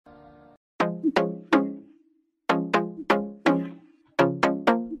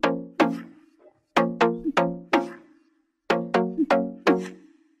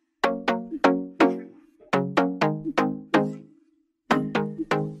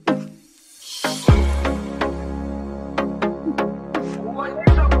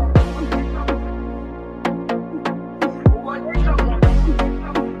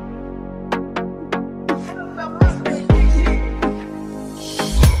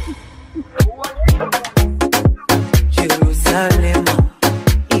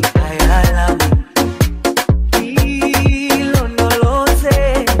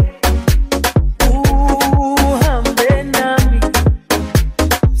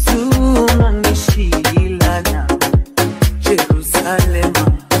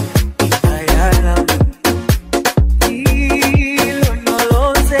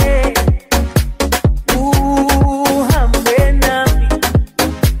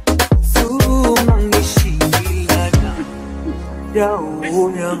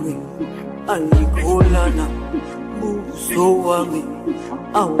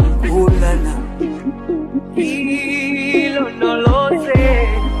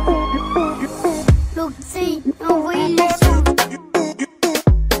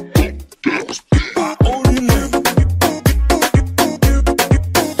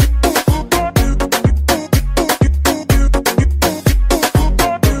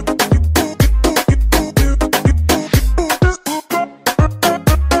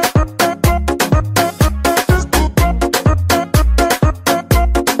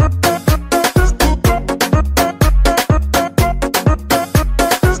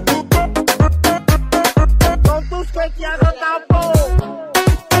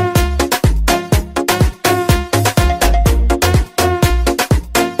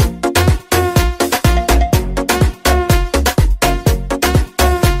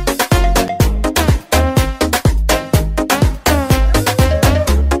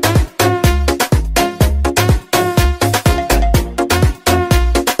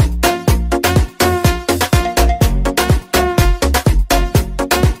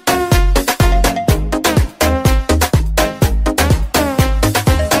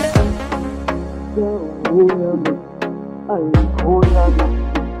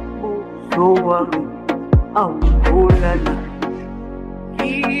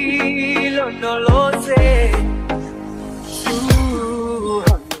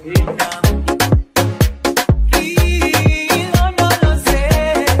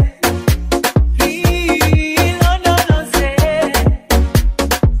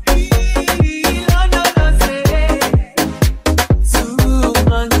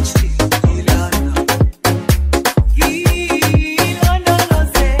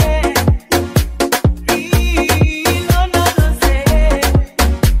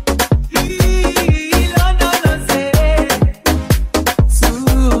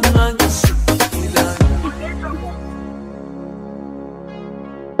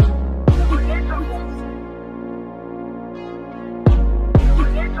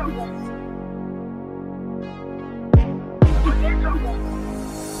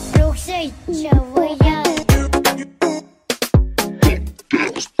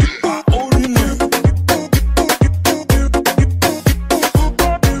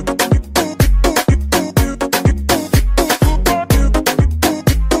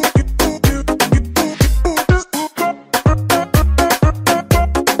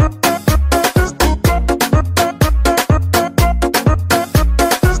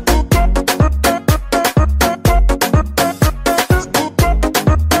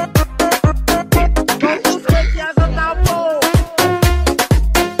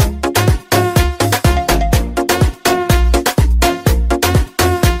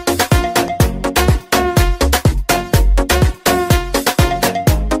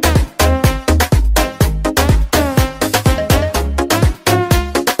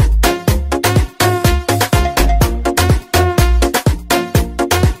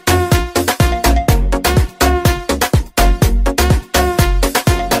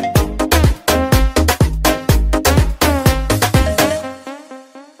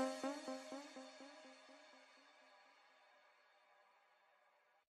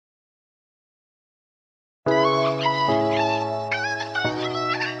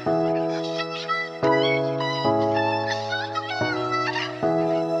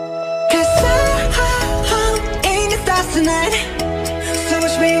tonight. So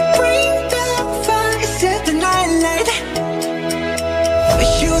watch me bring the fire, set the night light.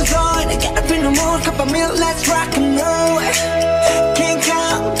 With shoes on, get up in the mood, cup of milk, let's rock and roll. Can't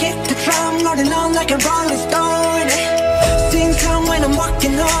count, get the drum, rolling on like a rolling stone. Sing song when I'm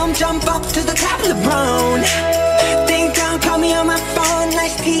walking on. come, jump up to the top of the brown. Ding dong, call me on my phone.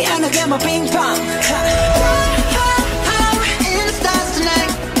 Nice tea and I get my ping pong. In the stars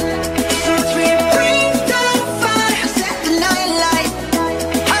tonight. So let's bring the fire, set the night light.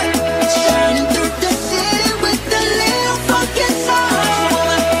 Shining through the city with a little funky soul.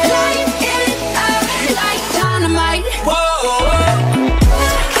 Light it up like dynamite. Whoa.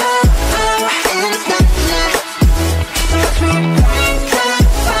 In the stars tonight. So let's bring the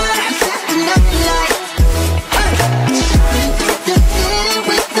fire, set the night light. Shining through the city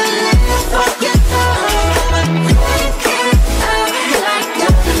with a little funky soul. Light it up like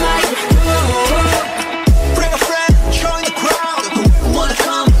dynamite. Bring a friend, join the crowd. Who wanna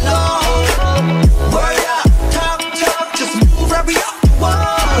come along? Word up, talk, just move right up the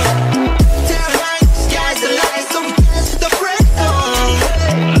wall. Down right, sky's the light, so we dance to the break song.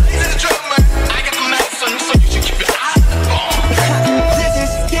 Ladies and gentlemen, I got the medicine, so you should keep your eyes on the ball. This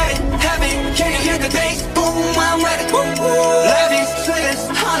is getting heavy, can you hear the bass? Boom, I'm ready. Love is sweet as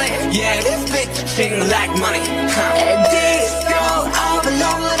honey, yeah, this bitch sing like money. Disco all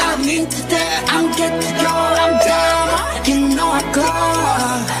alone, I'm into that. I'm good to go, I'm down. You know I go.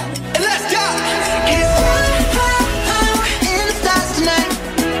 And let's go. It's in the stars tonight.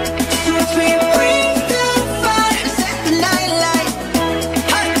 So let's bring the fire, set the night light.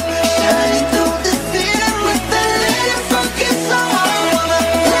 Shining through the city with a little funky soul.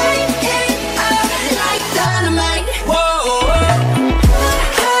 Light it up like dynamite. Whoa.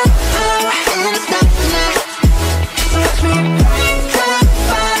 In the stars tonight.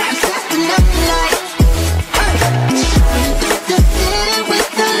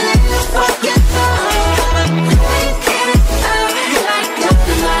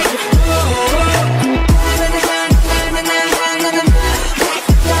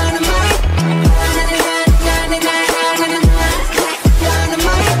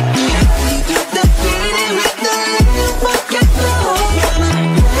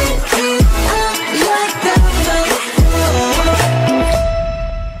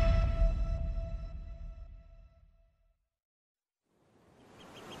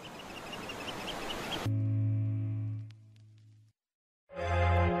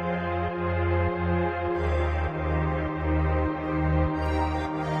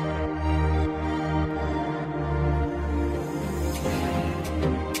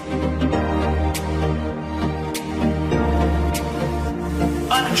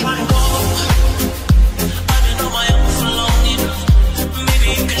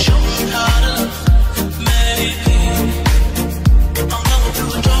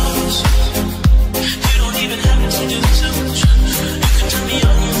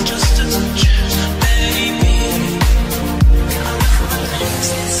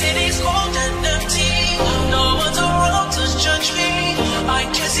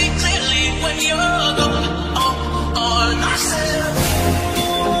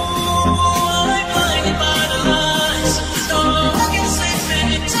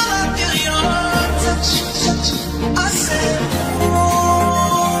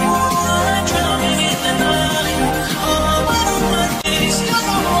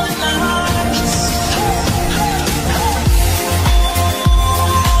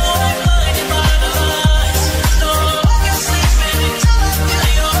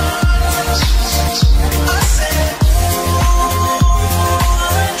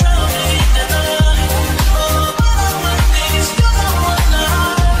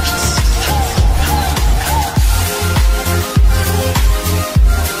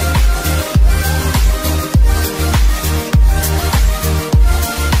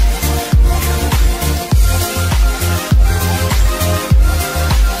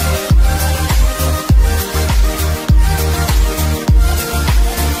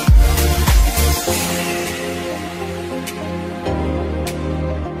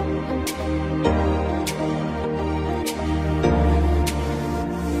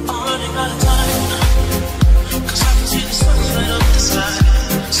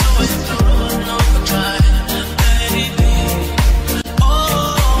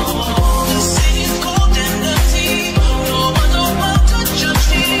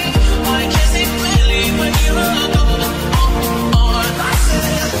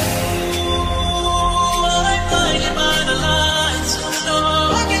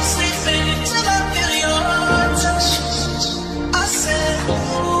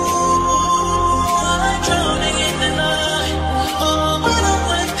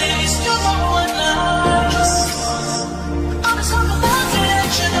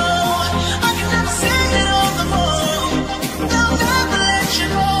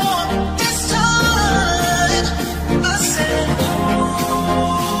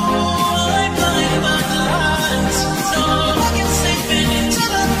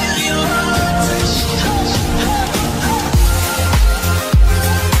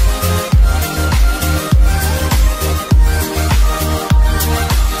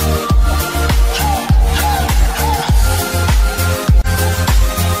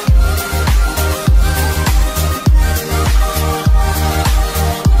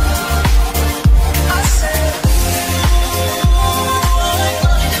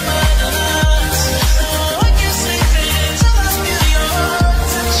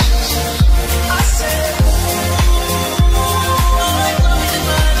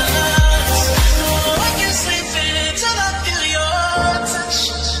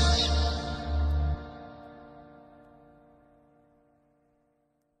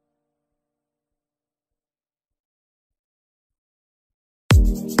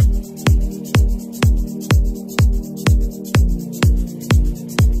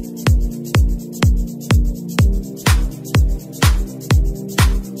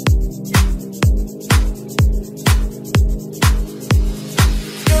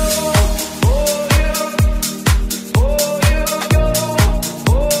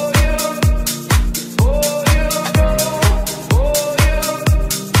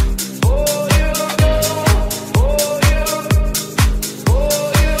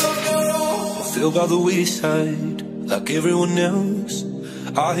 By the wayside, like everyone else.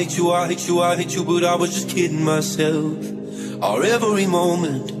 I hate you, I hate you, I hate you, but I was just kidding myself. Or every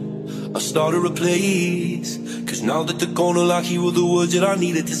moment I started a place, cause now that they're gone, all I hear were the words that I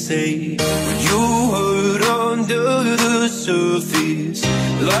needed to say. When you hurt under the surface,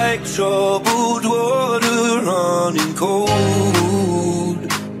 like troubled water running cold.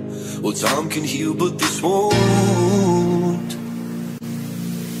 Well, time can heal, but this won't.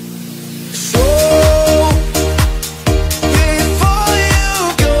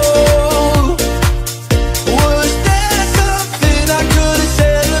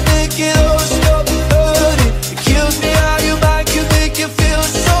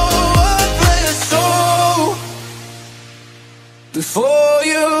 Before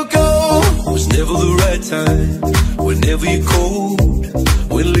you go, was never the right time. Whenever you're cold,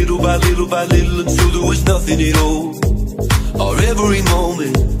 went little by little by little until there was nothing at all. Or every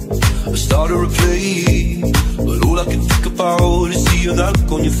moment I started to play, but all I can think about is seeing that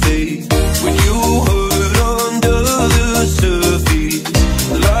look on your face. When you hurt under the surface,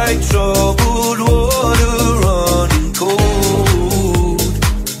 like troubled water running cold.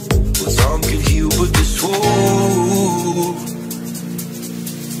 Well, time can heal, but this won't.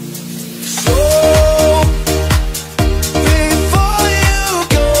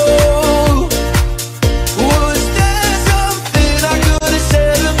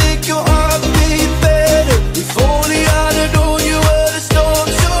 If only I'd have known you were the storm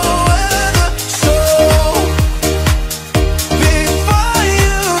so well.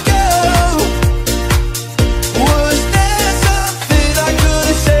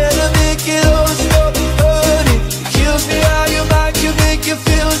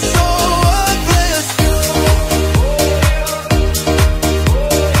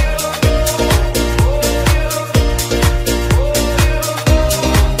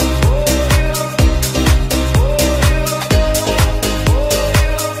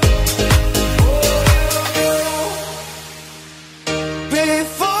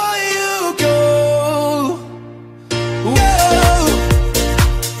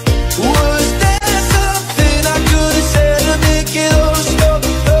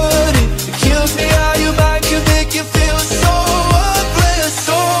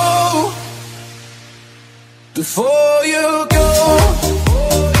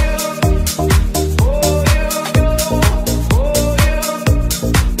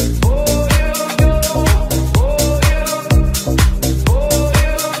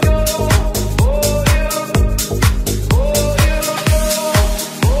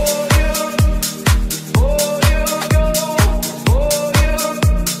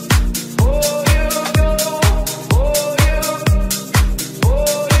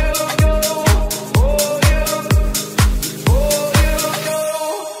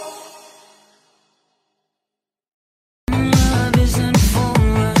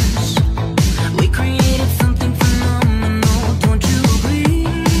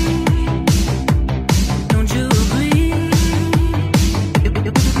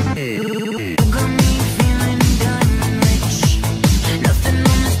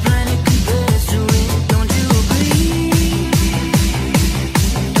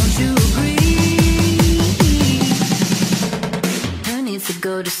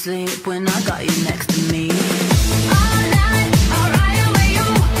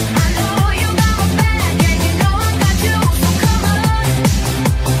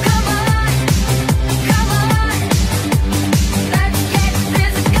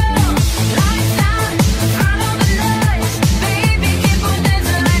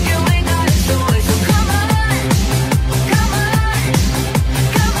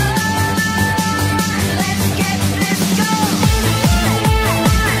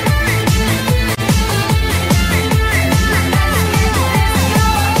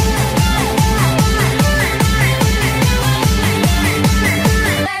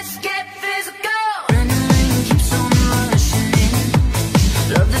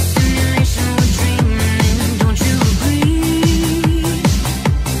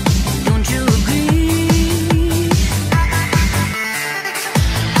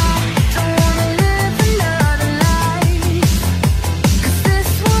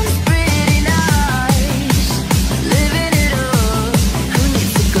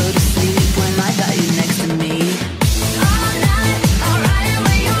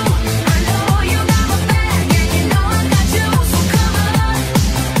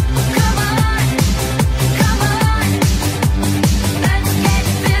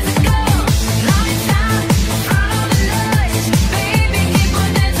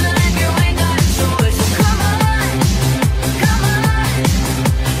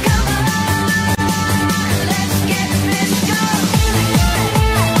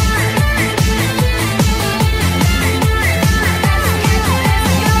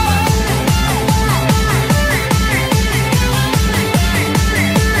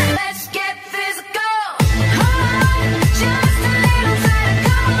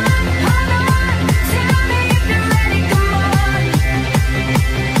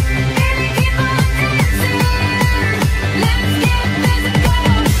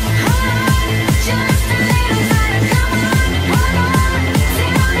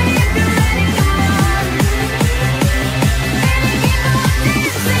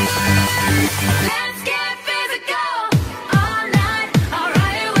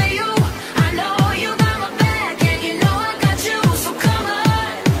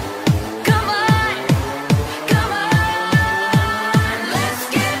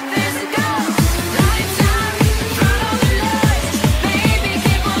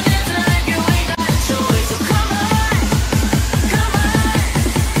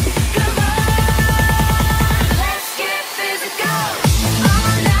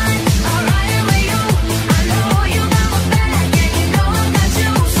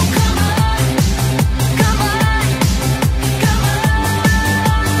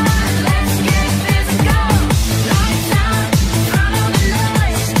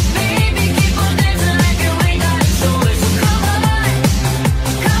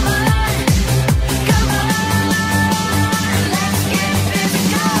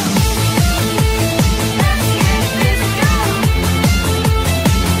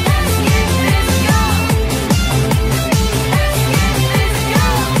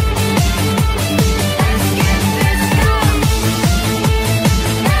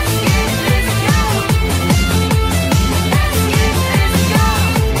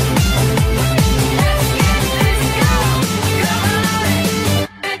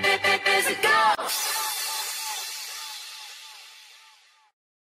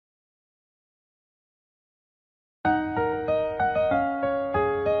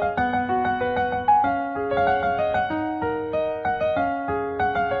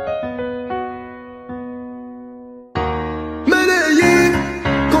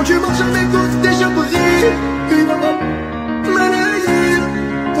 marches à mes côtés, je brille.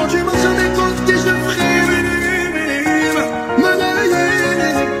 Quand tu marches à mes côtés, je frime.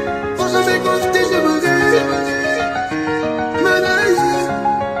 Quand à mes côtés, je brille.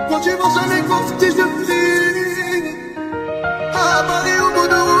 Quand tu marches à mes côtés, je brille. À Paris au bout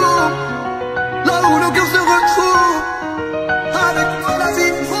de roue, là où nos cœurs se retrouvent. Avec toi la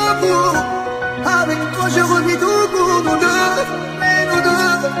vie trop court. Avec toi je revis tout court. Nous deux, et nous deux,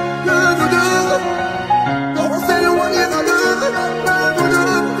 nous deux. On s'éloignera de nous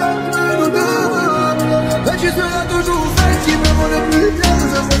deux. Et tu seras toujours celle qui me rend le plus fier.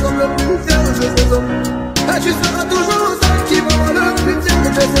 Je sais comme le plus fier, je sais comme. Et tu seras toujours celle qui me rend le plus fier.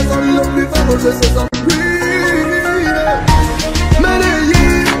 Je sais comme le plus fort, je sais comme.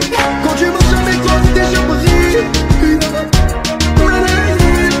 Quand tu marches à mes côtés, je brille. Quand tu marches à mes côtés, je brille. Quand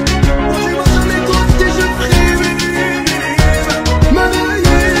à mes côtés, je brille.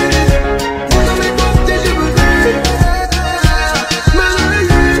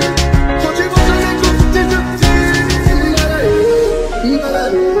 Quand tu marches à mes côtés, je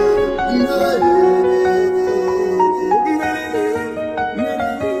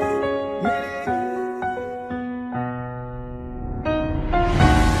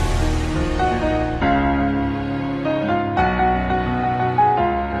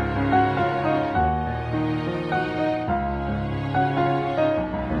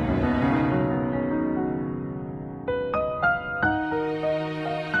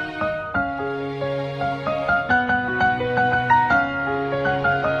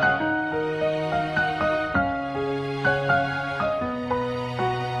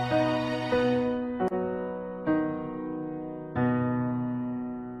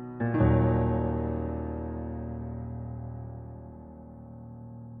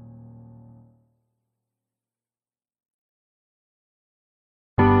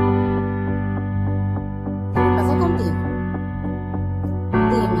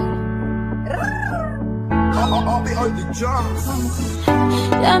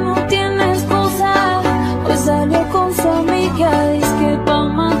Ya no tiene excusa, hoy salió con su amiga. Dice que pa'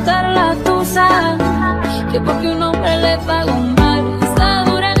 matar la tusa, que porque un hombre le pagó mal, está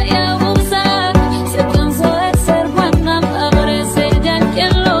dura y abusa. Se cansó de ser buena, ahora es ella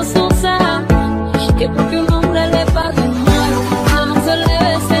quien los usa. Que porque un hombre le pagó mal, ya no se le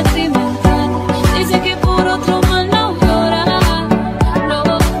ve sentimental. Dice que por otro mal no llora, no,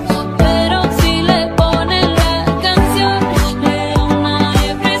 pero si le ponen la canción, le da una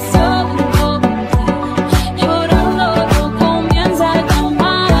depresión. Llorando no comienza a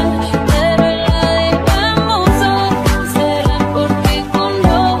llamar, pero la dejamos sola. Será porque con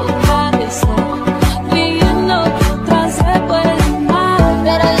otra está viviendo que otra se puede amar.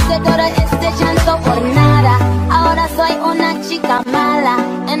 Pero hice todo este llanto por nada. Ahora soy una chica mala.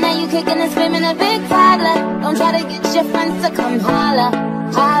 And now you kicking and screaming a big toddler. Don't try to get your friends to come holla,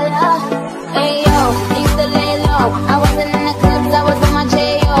 holla. Hey yo, I used to lay low. I wasn't in the clubs, I was on my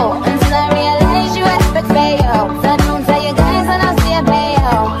J.O. Until I realized you expect bayo. So don't tell your guys that I'll see a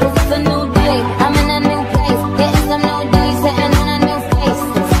bayo. This is a new day, I'm in a new place. Getting some new days, sitting on a new face.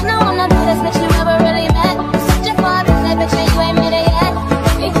 No, I'm not the best bitch you ever really met. Such a far bitch, picture you ain't made it yet.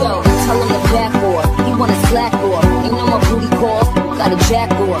 Hey yo, tell him to back off. He want a slack off. Ain't no more booty calls. Got a jack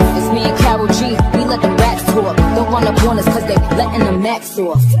off. It's me and Karol G. We let the rats talk. Don't run up on us cause they letting the max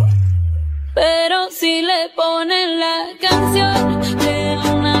off. Pero si le ponen la canción, le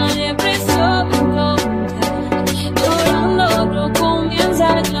da una depresión. Llorando no comienza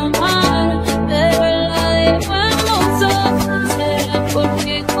a llamar, pero la dejamos sola. Será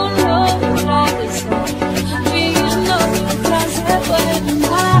porque con otra está viviendo que otra se puede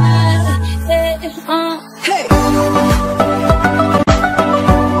amar. Hey!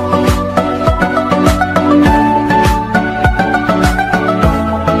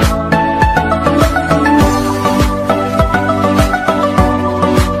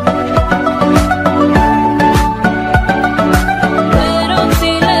 Pero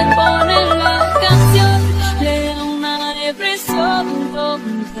si le ponen la canción, le da una depresión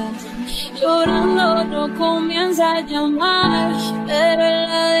tonta. Llorando no comienza a llamar, pero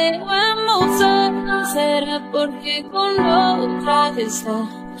la dejamos sola. Será porque con otra está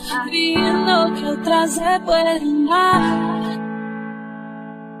viviendo que otra se puede amar.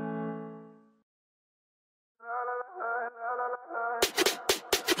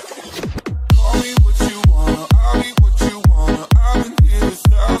 Call me what you wanna, I'll be what you wanna. I've been here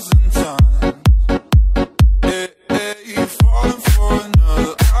 1,000 times. Hey, hey, falling for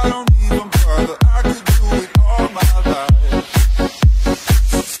another. I don't even bother. I could do it all my life.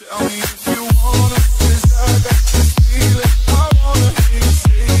 So tell me if you wanna, 'cause I got this feeling. I wanna hear you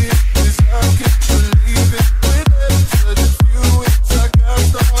say it.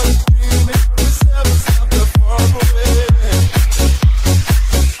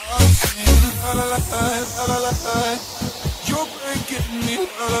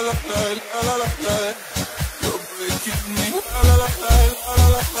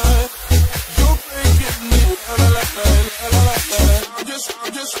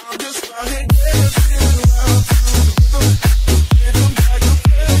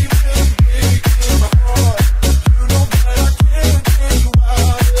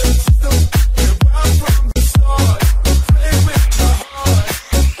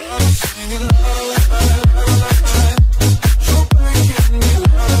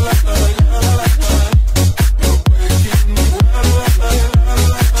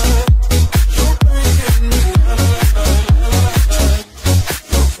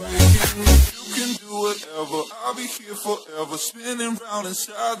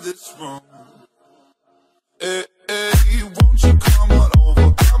 Inside this room, hey, hey, won't you come on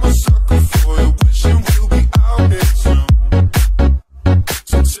over? I'm a sucker for you, wishing we'll be out here soon.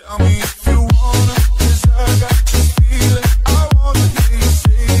 So tell me if you wanna, 'cause I got this feeling. I wanna hear you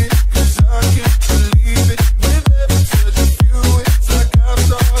say it, 'cause I can't believe it. With every touch of you, it's like I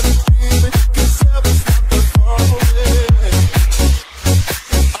started dreaming. 'Cause heaven's not that far away.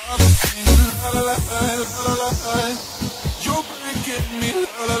 I'm singing la la la la la la. You're breaking me,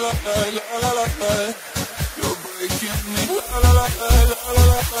 la la la la la la la. You're breaking me, la la la la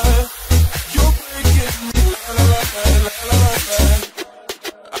la la. You're breaking me, la la la la la la.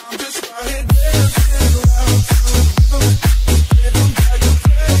 I'm just right here dancing around to the rhythm that you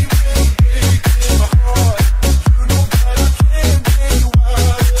play, breaking my heart. You know that I can't get you out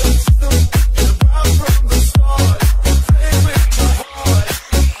of the system. You're right from the start, play with my heart.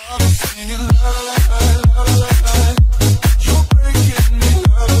 I'm singing la la la la la la. You're breaking me,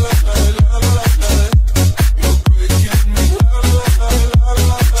 la la la la la la. You're breaking me, la la la la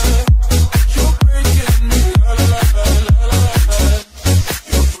la la. You're breaking me, la la la la la la.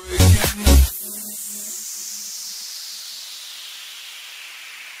 You're breaking me.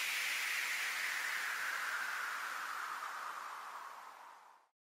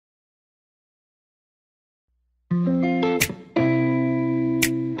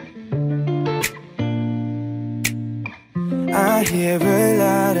 I hear a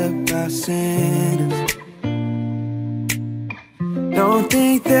lot about sinners. Don't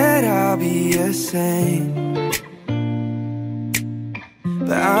think that I'll be a saint,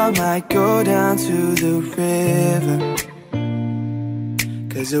 but I might go down to the river.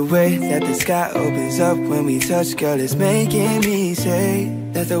 'Cause the way that the sky opens up when we touch, girl, is making me say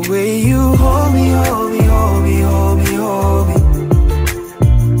that the way you hold me, hold me, hold me, hold me, hold me,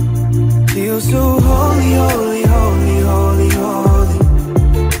 feels so holy, holy, holy, holy, holy.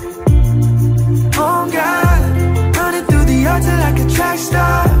 Oh God, running through the altar like a track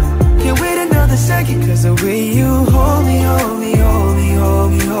star. Can't wait another second, 'cause the way you hold me, hold me, hold me,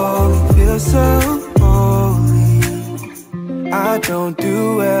 hold me, hold me, feels so holy. I don't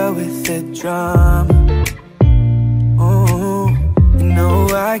do well with the drama. Oh, no,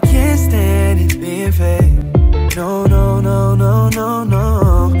 I can't stand it being fake. No, no, no, no, no, no.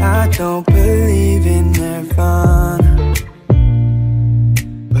 I don't believe in nirvana,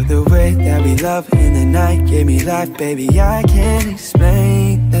 but the way that we love in the night gave me life, baby. I can't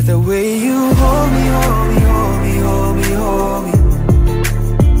explain that the way you hold me, hold me, hold me, hold me, hold me,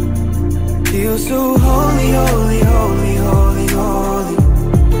 feels so holy, holy, holy, holy, holy.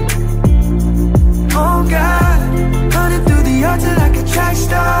 Oh God, running through the altar like a track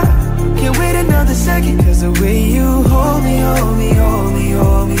star. Can't wait another second, 'cause the way you hold me, hold me, hold me,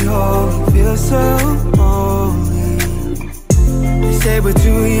 hold me, hold me, feels so holy. They say we're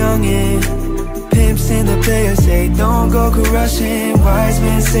too young and the pimps and the players say don't go crushing. Wise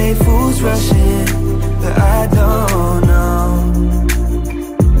men say fools rushing, but I don't know.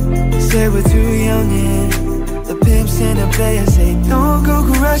 They say we're too young and the pimps and the players say don't go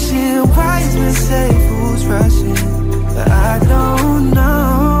crushing. Wise men say fools rushing, but I don't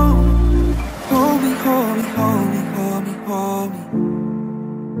know. Hold me, hold me, hold me, hold me, hold me,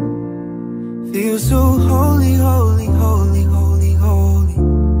 feel so holy, holy, holy, holy, holy.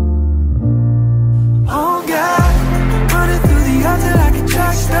 Oh God, running through the altar like a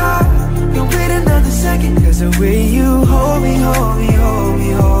track star. Can't wait another second, 'cause the way you hold me, hold me, hold me,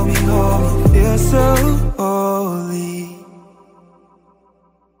 hold me, hold me, feel so holy.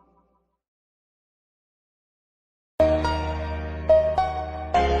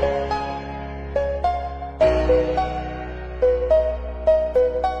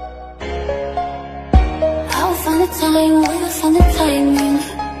 Find the timing,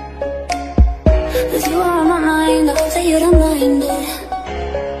 'cause you are on my mind. I hope that you don't mind it.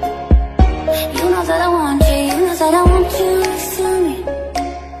 You know that I want you, you know that I want you next to me.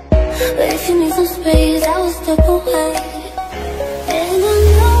 But if you need some space, I will step away. And I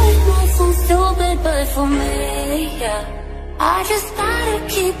know good for me, yeah. I just gotta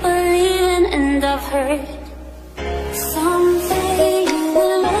keep believing, and I've heard someday you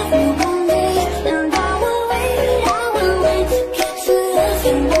will love me one day, and I will wait to get to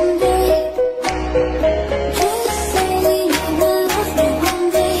loving one day. Just say you will love me one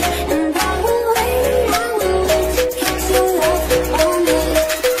day, and I will wait to get to loving one day.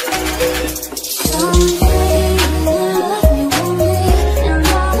 Someday you will love me one day, and I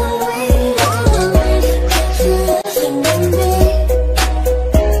will wait to get to loving one day.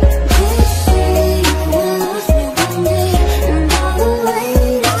 Just say you will love me one day, and I will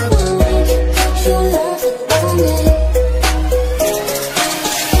wait to get to loving one day.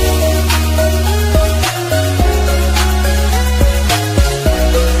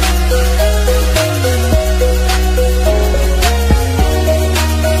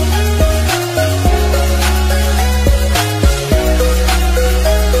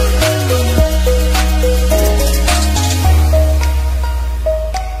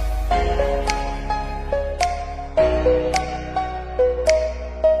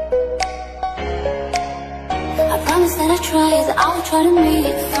 I promise that I will try to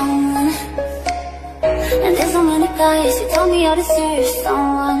meet someone. And there's so many guys who tell me I deserve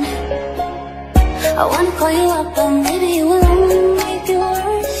someone. I wanna call you up, but maybe it will only make it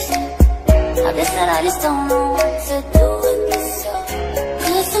worse. I guess that I just don't know what to do with myself.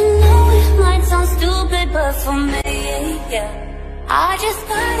 'Cause I know it might sound stupid, but for me, yeah, I just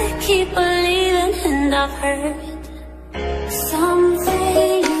gotta keep believing, and I've heard someday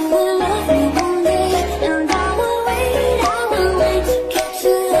you will love me one day, and I will wait to get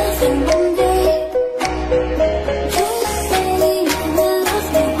to loving one day. Just say you will love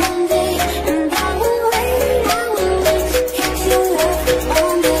me one day, and I will wait to get to loving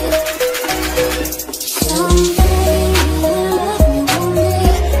one day. Someday you will love me one day,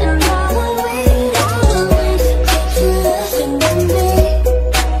 and I will wait to get to loving one day.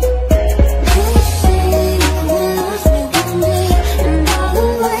 Just say you will love me one day, and I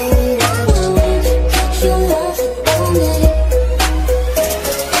will wait to get to loving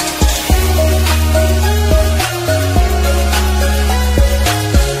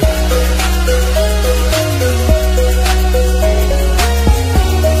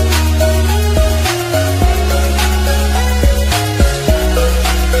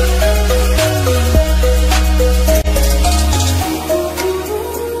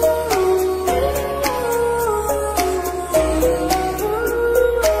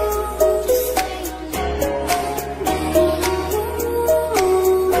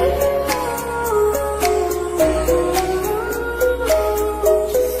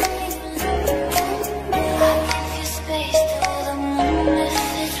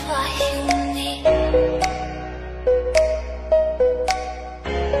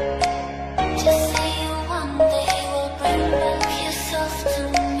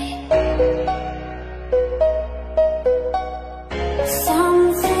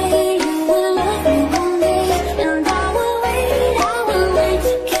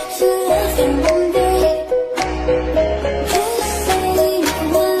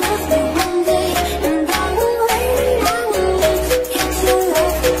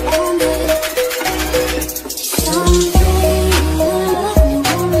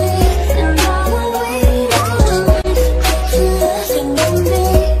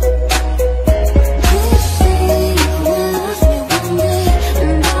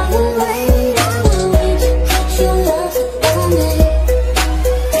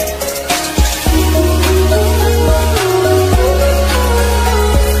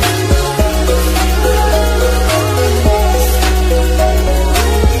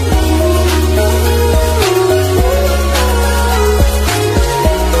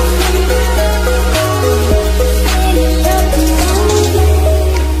day.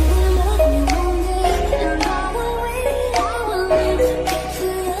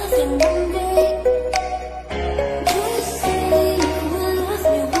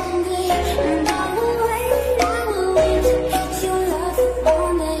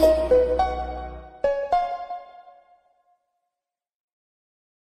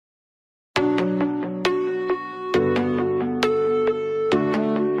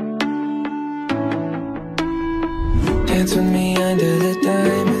 Dance with me under the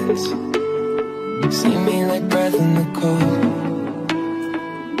diamonds. See me like breath in the cold.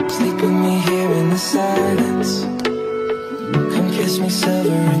 Sleep with me here in the silence. Come kiss me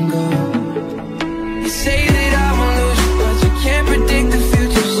silver and gold. You say that I won't lose you, but you can't predict the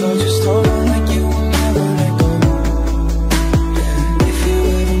future. So just hold on like you will never let go. Yeah, if you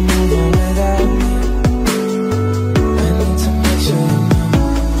ever move on without me, I need to make sure you know.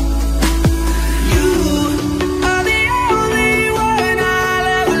 You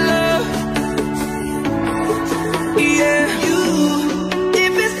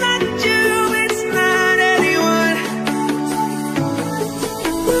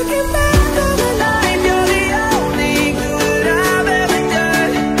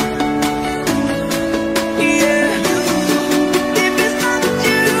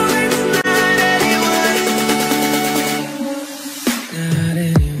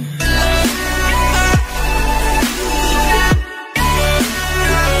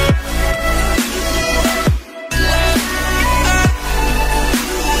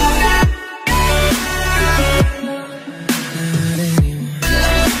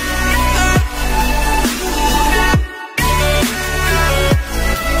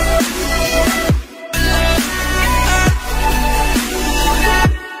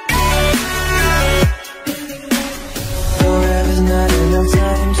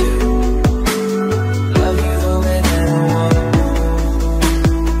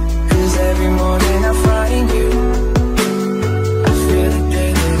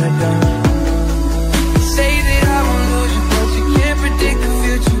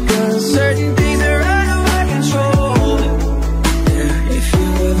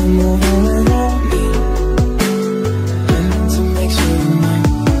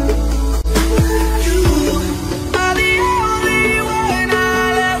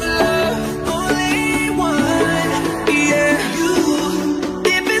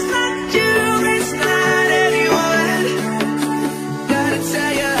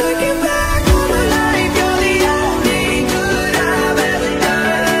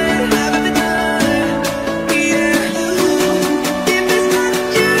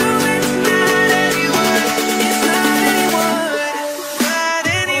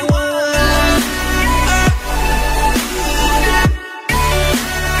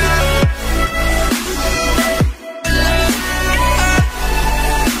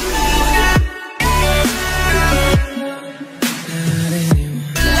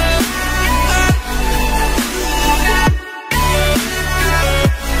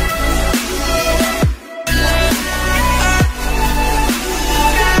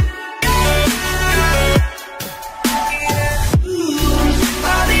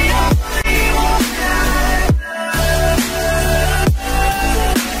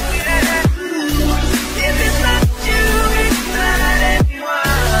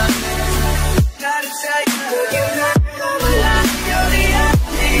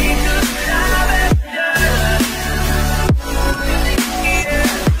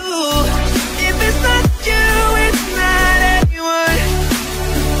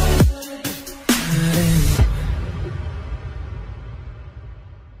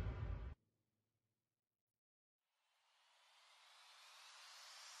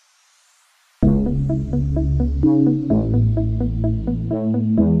Early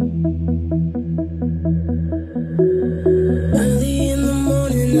in the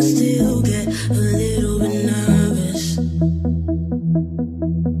morning, I still get a little bit nervous.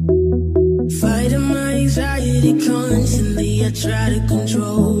 Fighting my anxiety constantly, I try to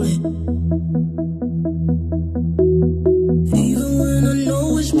control it. Even when I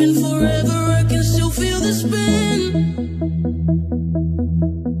know it's been forever, I can still feel the spin.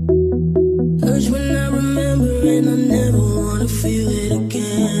 Urge when I remember, and I never wanna feel it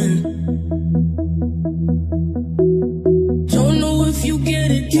again. Don't know if you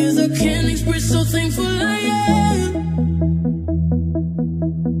get it, 'cause I can't express how thankful I am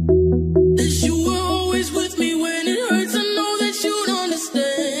that you were always with me when it hurts. I know that you'd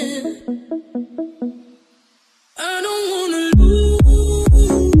understand. I don't wanna lose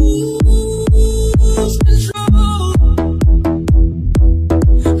control.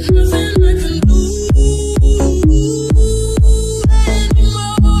 Nothing I can do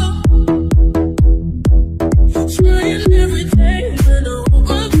anymore. Trying every day when I hold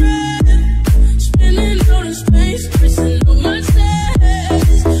my breath, spinning out in space, pressing on my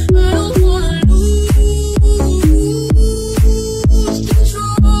chest. I don't wanna lose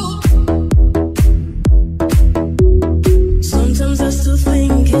control. Sometimes I still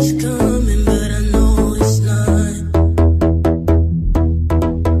think it's coming, but I know it's not.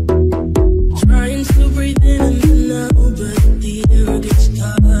 Trying to breathe in and out, but the air gets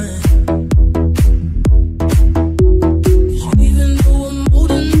caught. Even though I'm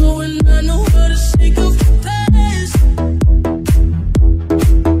holding on and I know how to shake off the past,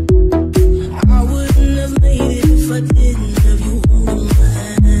 I wouldn't have made it if I didn't have you holding my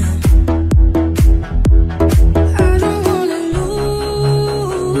hand. I don't wanna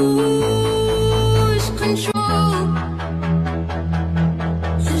lose control.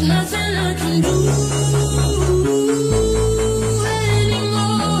 There's nothing I can do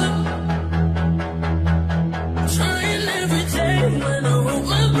anymore. Trying every day when I hold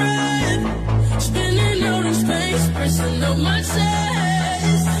my breath, spinning out in space, pressing up my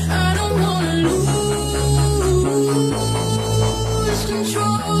chest. I don't wanna lose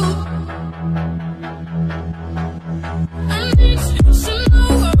control. I need you to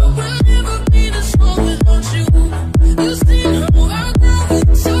know I will never be this strong without you. You see how I grow,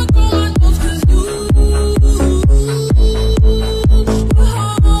 took all my notes 'cause you were home.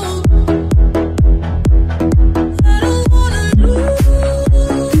 I don't wanna lose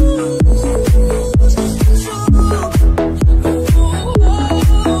control.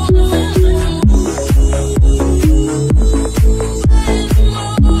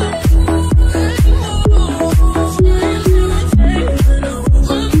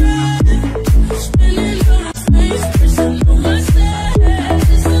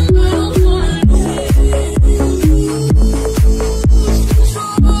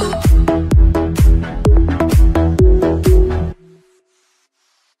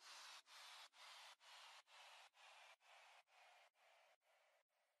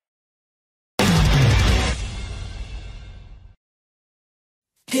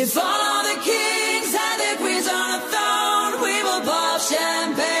 If all the kings had their queens on a throne, we will pop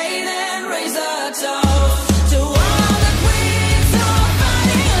champagne and raise a toast to all the queens who are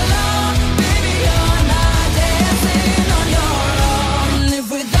fighting alone. Baby, you're not dancing on your own. Live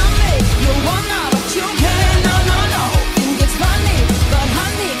without me, you're one out, but you can't. No, no, no. Think it's funny, but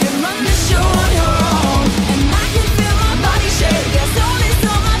honey, you run the show on your own. And I can feel my body shake. There's only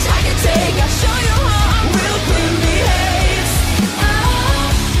so much I can take. I'll show you how a real queen behaves. Oh,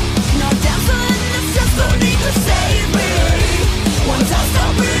 no dancing.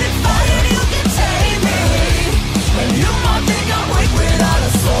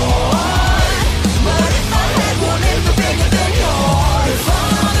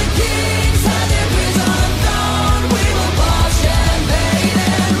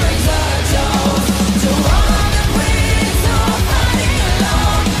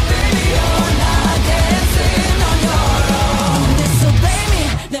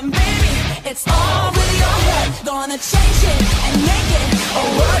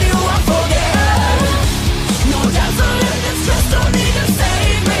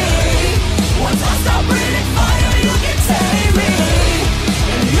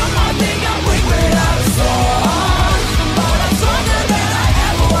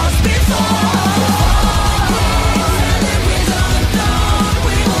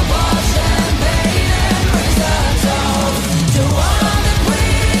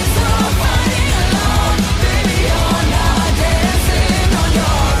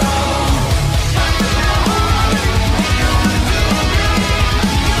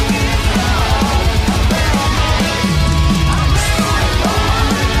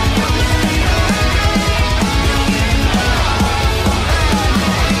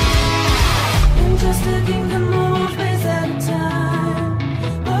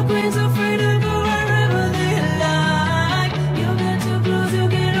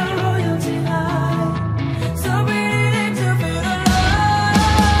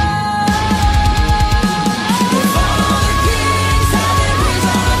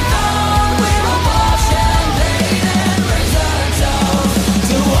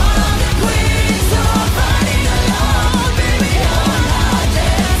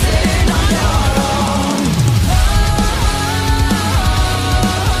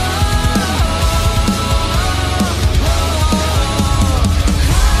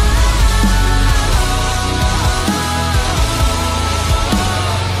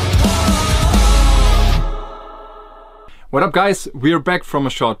 What up guys, we're back from a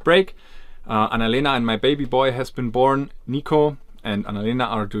short break. Annalena and my baby boy has been born. Nico and Annalena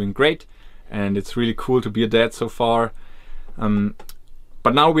are doing great and it's really cool to be a dad so far.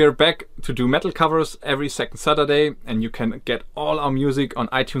 But now we are back to do metal covers every second Saturday, and you can get all our music on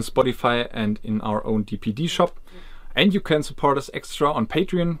iTunes, Spotify and in our own DPD shop. And you can support us extra on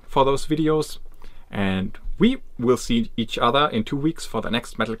Patreon for those videos. And we will see each other in 2 weeks for the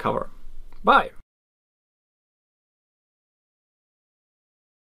next metal cover. Bye!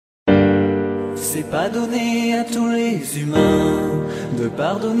 C'est pas donné à tous les humains de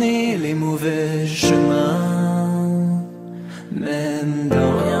pardonner les mauvais chemins, même de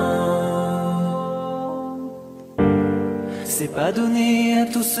rien. C'est pas donné à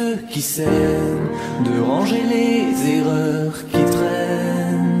tous ceux qui s'aiment de ranger les erreurs qui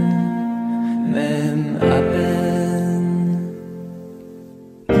traînent, même à peine.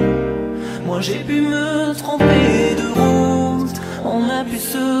 Moi j'ai pu me tromper de route, on a pu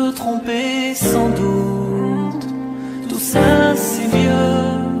se tromper sans doute. Tout ça c'est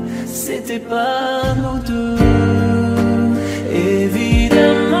vieux, c'était pas nous deux.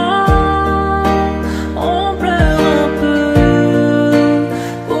 Évidemment, on pleure un peu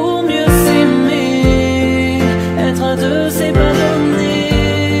pour mieux s'aimer. Être à deux c'est pas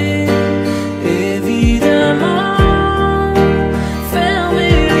donné. Évidemment,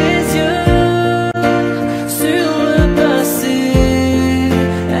 fermer les yeux sur le passé.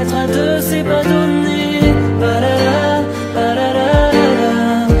 Être à deux c'est pas donné. Parara, parara,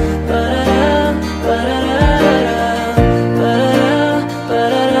 parara, parara, parara,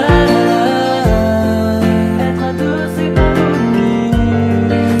 parara. Être à deux c'est pas donné.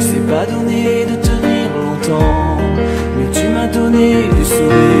 C'est pas donné de tenir longtemps, mais tu m'as donné du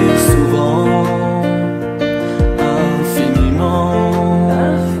sourire souvent, infiniment.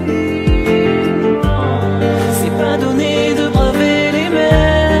 C'est pas donné de braver les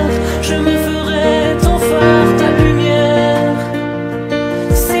mers, je me ferai ton phare, ta lumière,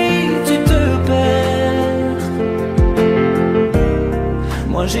 si tu te perds.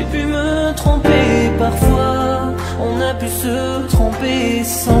 Moi j'ai pu me tromper parfois, on a pu se tromper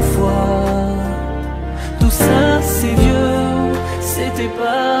 100 fois. Tout ça c'est vieux, c'était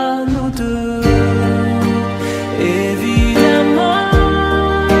pas nous deux. Évidemment,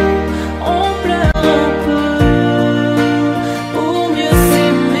 on pleure un peu pour mieux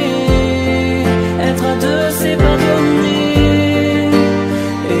s'aimer. Être à deux c'est pas donné.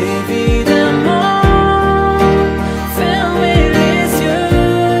 Évidemment, fermer les yeux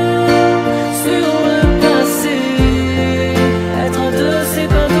sur le passé. Être à deux c'est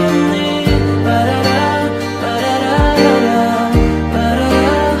pas donné. Parara, parara, parara,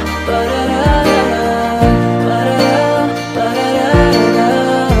 parara, parara, parara.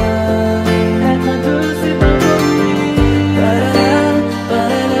 Être à deux c'est pas donné. Parara,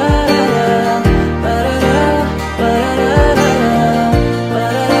 parara, parara, parara,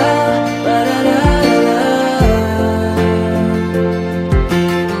 parara.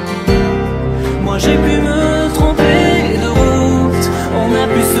 Moi j'ai pu me tromper de route, on a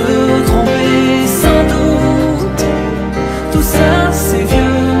pu se tromper sans doute. Tout ça c'est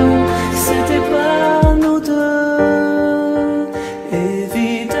vieux, c'était pas nous deux.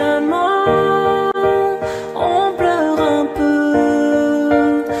 Évidemment, on pleure un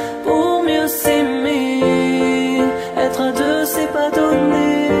peu pour mieux s'aimer. Être à deux c'est pas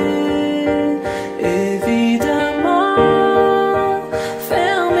donné. Évidemment,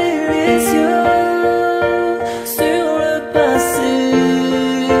 fermer les yeux sur le passé.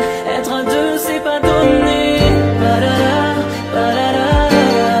 Être à deux c'est pas donné. Parara, parara,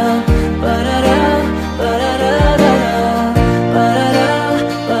 parara, parara, parara,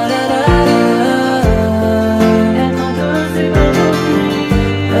 parara. Être à deux c'est pas donné.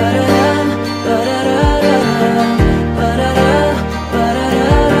 Parara, parara, parara, parara,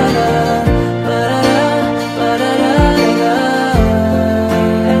 parara, parara.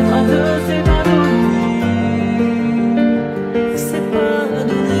 Être à deux c'est pas donné. C'est pas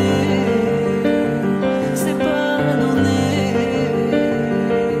donné. C'est pas donné.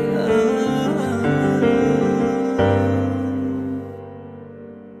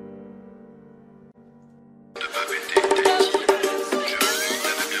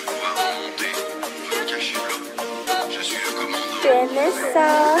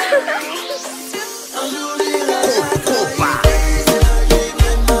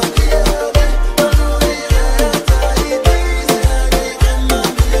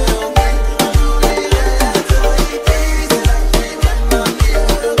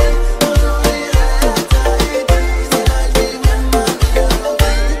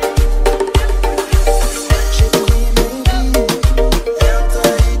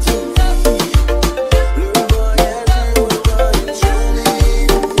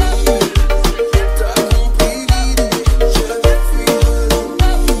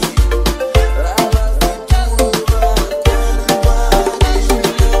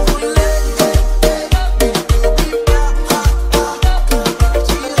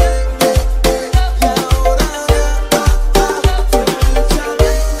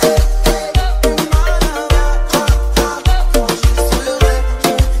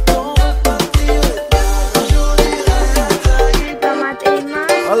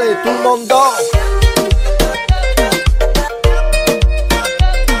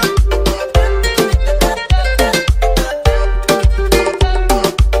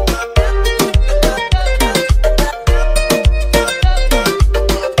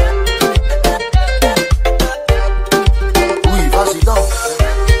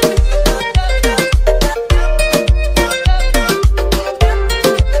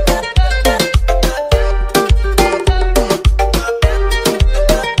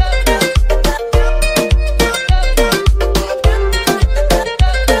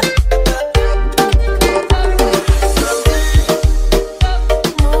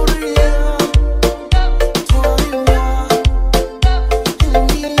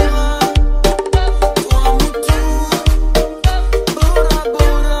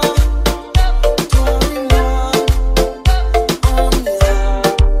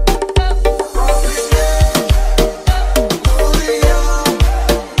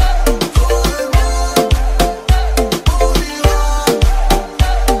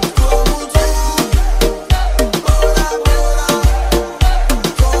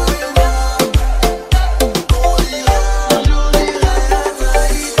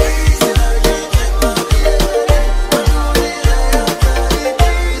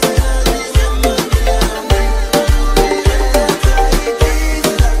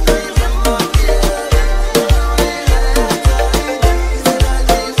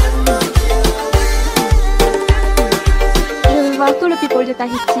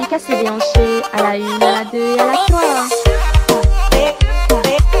 Tahiti qu'à se déhancher. À la 1, à la 2 et à la 3.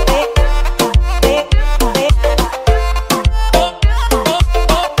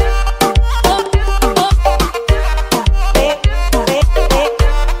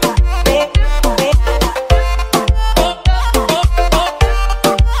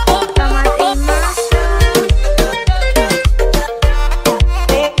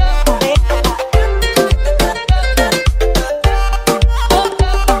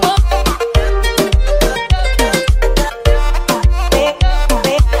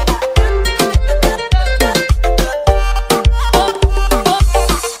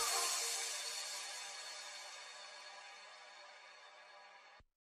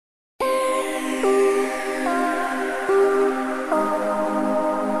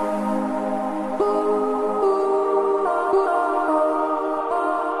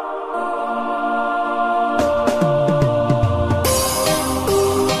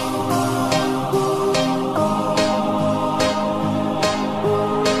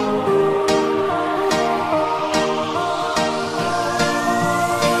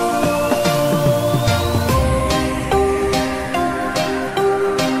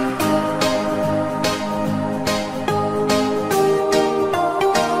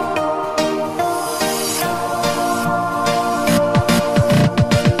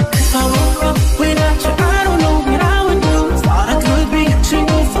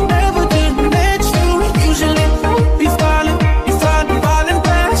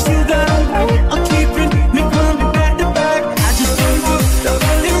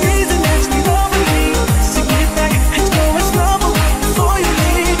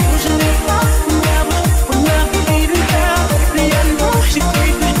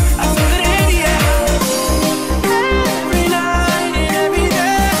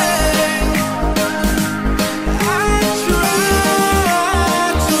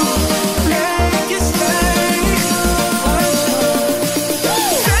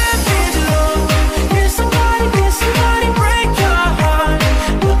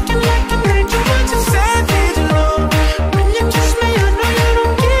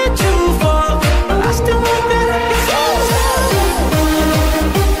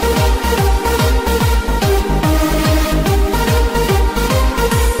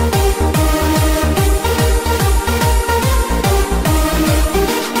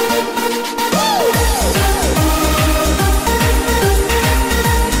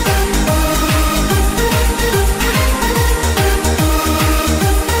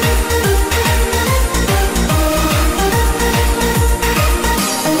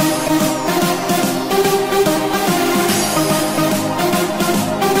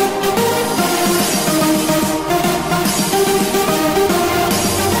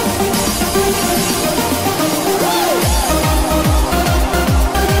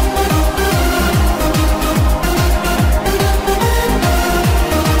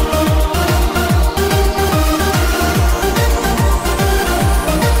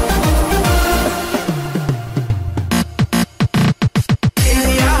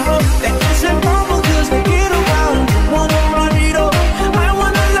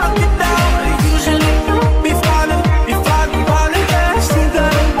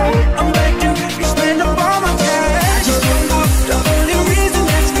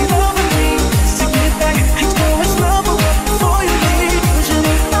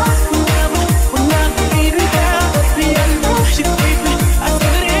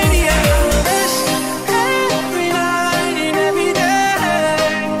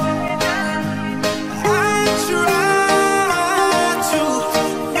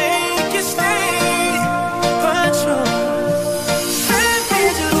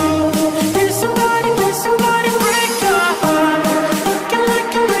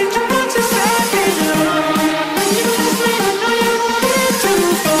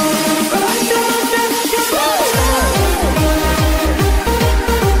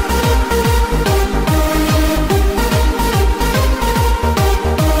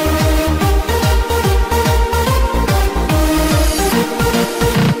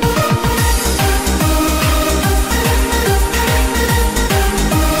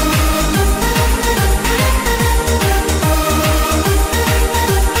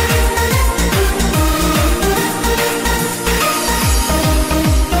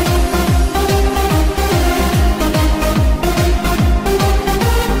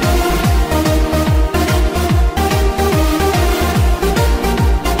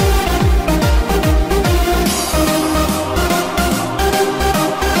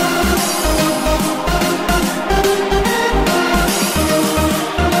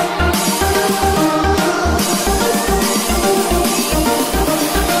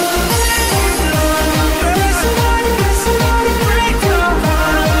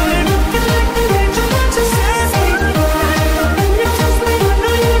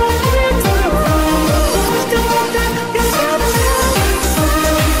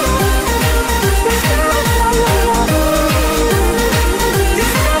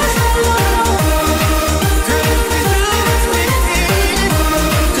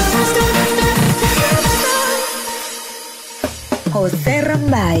 José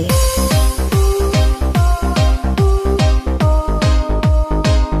Rambay.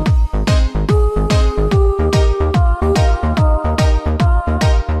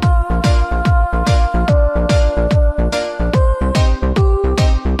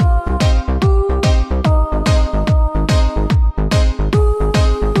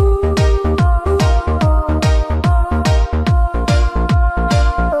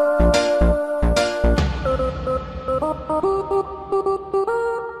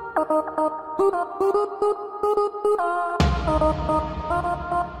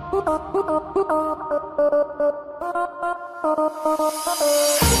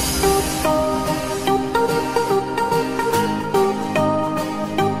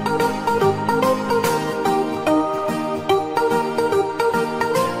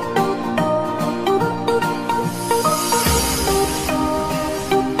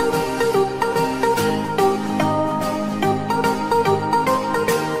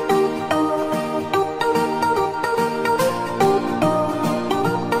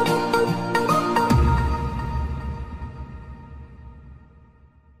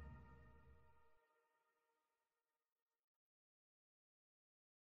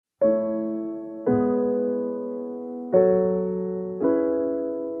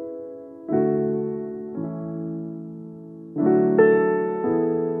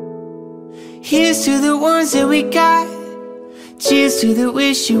 Here's to the ones that we got. Cheers to the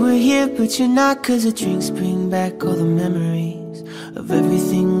wish you were here but you're not, 'cause the drinks bring back all the memories of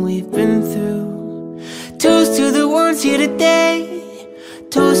everything we've been through. Toast to the ones here today.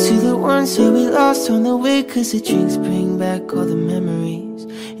 Toast to the ones that we lost on the way, 'cause the drinks bring back all the memories.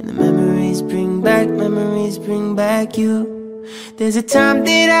 And the memories bring back you. There's a time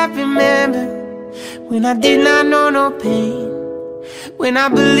that I remember when I did not know no pain, when I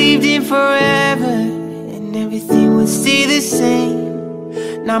believed in forever and everything would stay the same.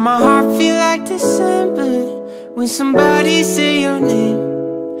 Now my heart feel like December when somebody say your name,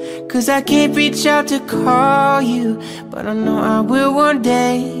 'cause I can't reach out to call you, but I know I will one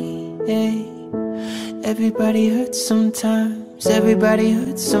day. Everybody hurts sometimes, everybody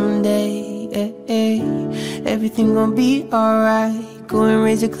hurts someday. Everything gon' be alright. Go and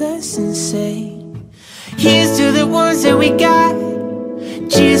raise a glass and say, here's to the ones that we got.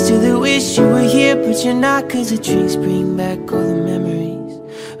 Cheers to the wish you were here but you're not, 'cause the drinks bring back all the memories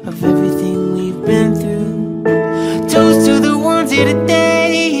of everything we've been through. Toast to the ones here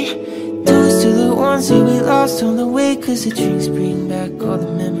today. Toast to the ones that we lost on the way, 'cause the drinks bring back all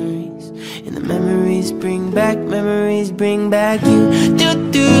the memories. And the memories bring back you. Do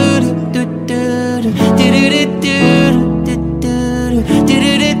do do do do do do do do do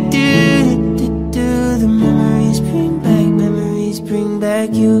do do. The memories bring back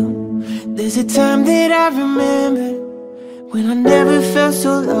you. There's a time that I remember when I never felt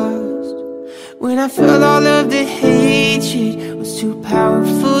so lost, when I felt all of the hatred was too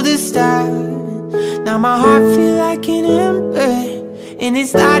powerful to stop. Now my heart feel like an ember and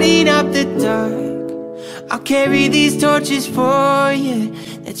it's lighting up the dark. I'll carry these torches for you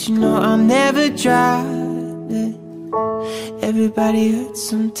that you know I'll never drop. Everybody hurts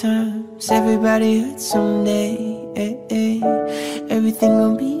sometimes, everybody hurts someday. Everything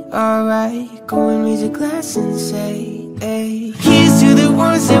gon' be alright. Go and raise a glass and say, here's to the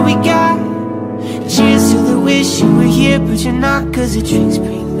ones that we got. Cheers to the wish you were here but you're not, 'cause the drinks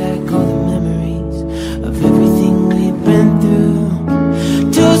bring back all the memories of everything we've been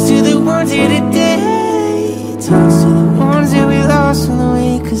through. Toast to the ones here today. Toast to the ones that we lost on the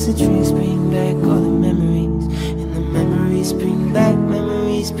way, 'cause the drinks bring back all the memories. And the memories bring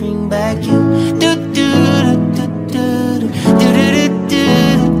back you. Do do do do do do do do do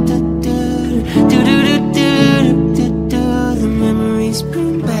do do do. The memories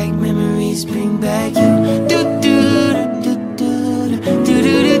bring back you. Do do do do do do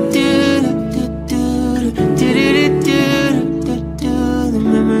do do. The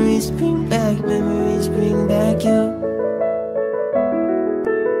memories bring back you.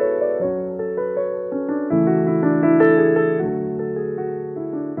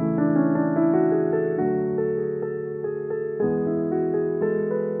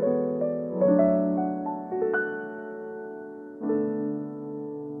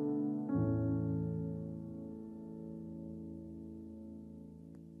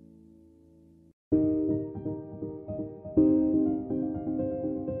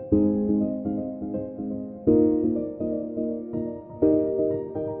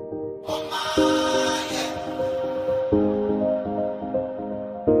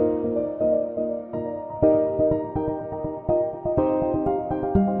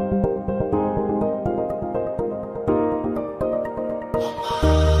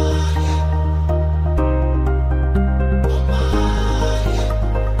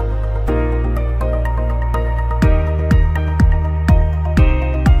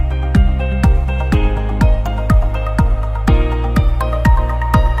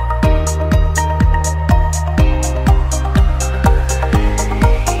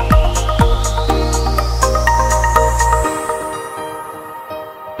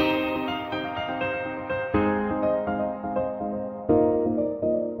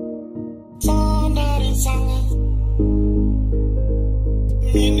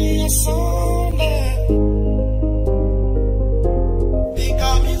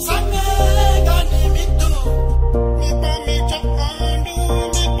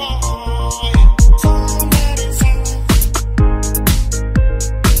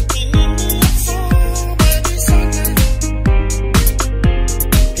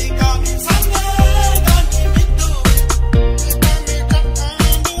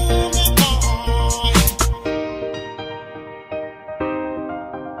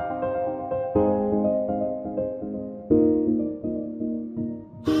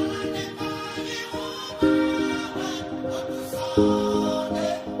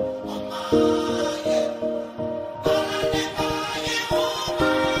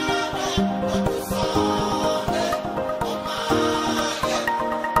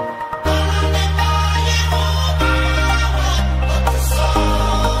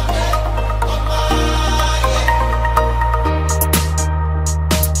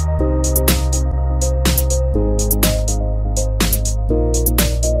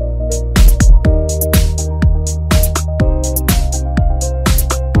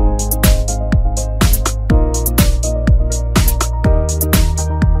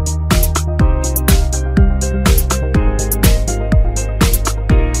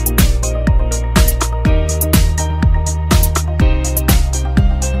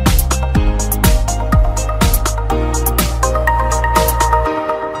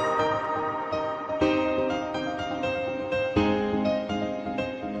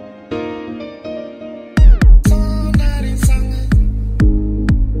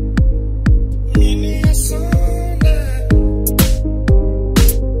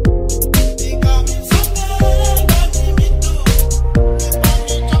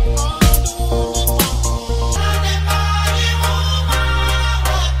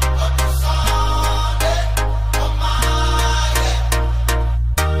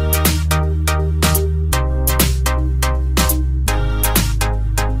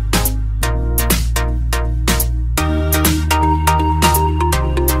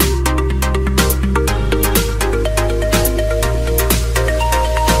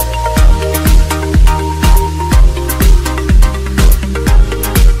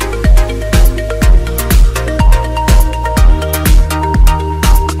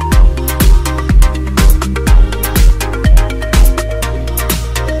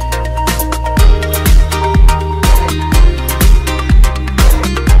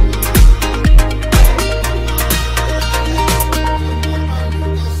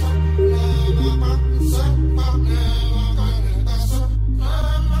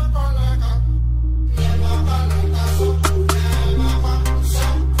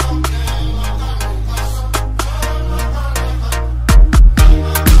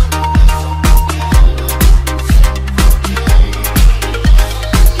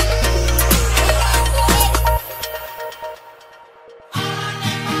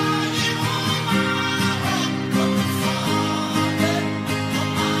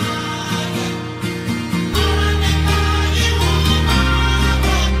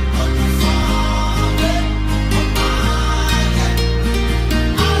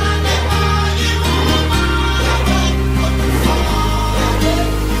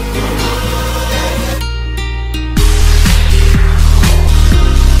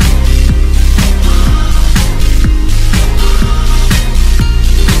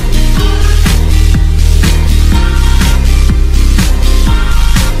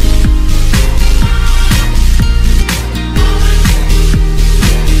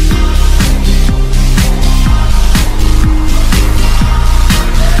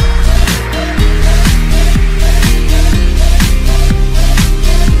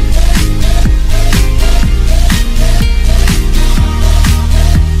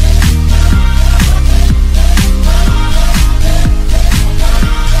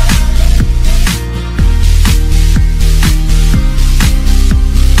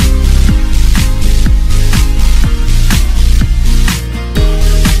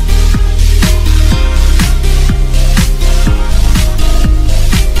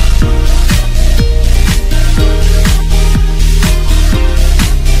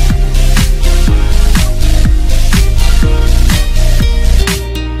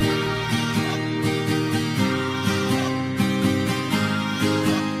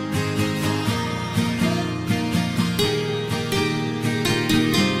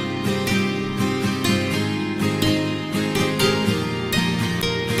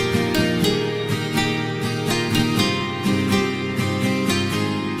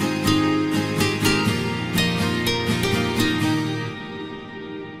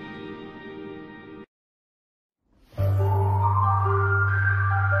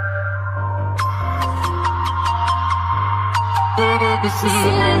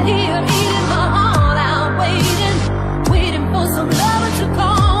 Sitting here eating my heart out, waiting for some love to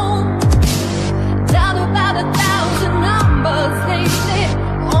come. Down about 1,000 numbers lately,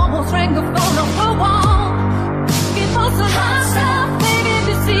 almost rang the phone off the wall. Give for some hot stuff, baby,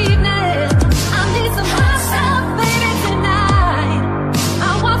 this evening. I need some hot stuff, baby, tonight.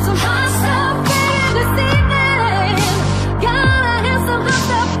 I want some hot stuff, baby, this evening. Gotta have some hot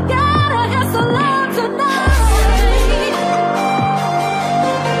stuff, gotta have some love tonight.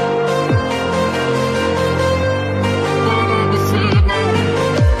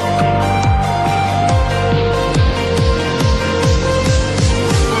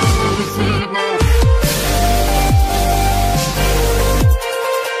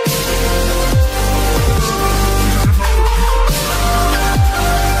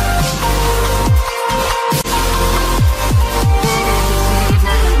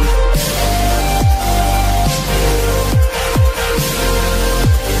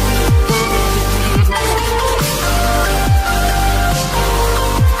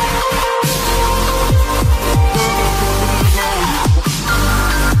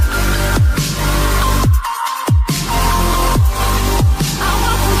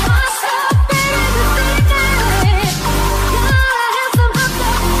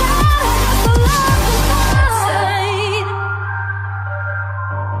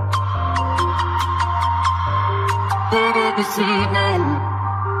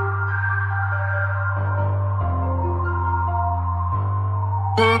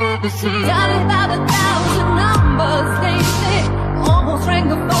 This evening, down about 1,000 numbers lately, almost rang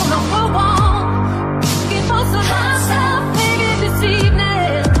the phone off the wall. Give us some hot stuff, baby, this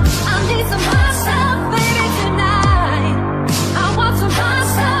evening. I need some hot stuff, baby, tonight. I want some hot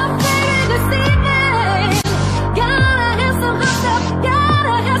stuff, baby, this evening. Gotta have some hot stuff,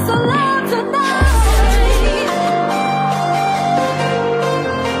 gotta have some love tonight.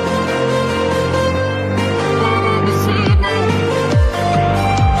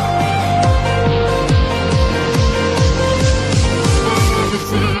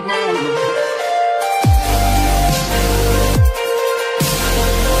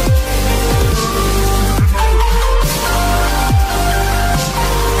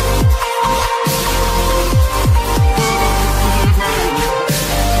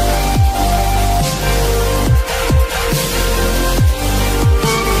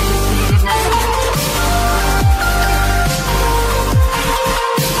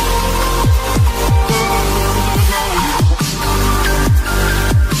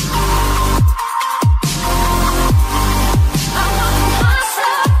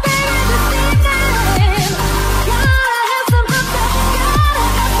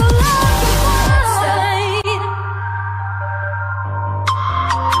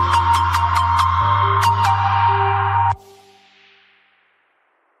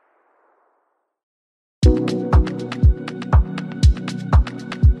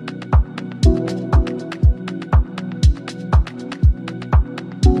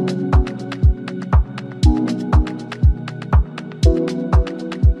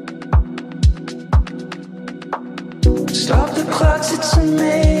 Stop the clocks, it's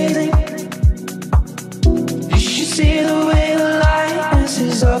amazing. You should see the way the light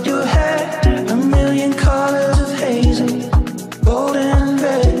dances up your head. A million colors of hazel, golden and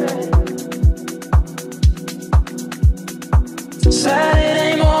red.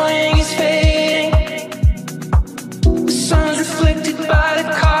 Saturday morning is fading. The sun's reflected by the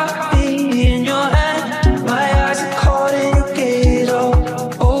coffee in your hand. My eyes are caught in your gaze all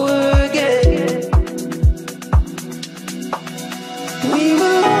over again. We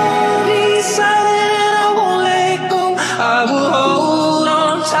will all be silent and I won't let go. I will hold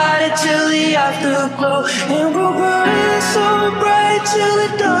on tight until the afterglow. And we'll burn so bright till the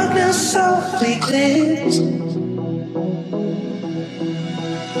darkness softly clears.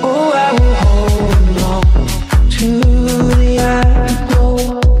 Oh, I will hold on to the afterglow.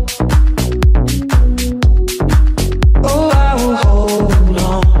 Oh, I will hold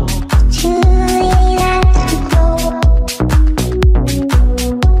on to the afterglow.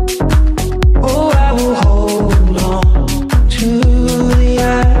 Oh, I will hold on to the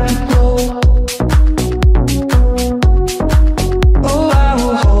afterglow. Oh, I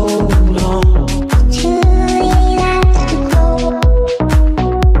will hold on to the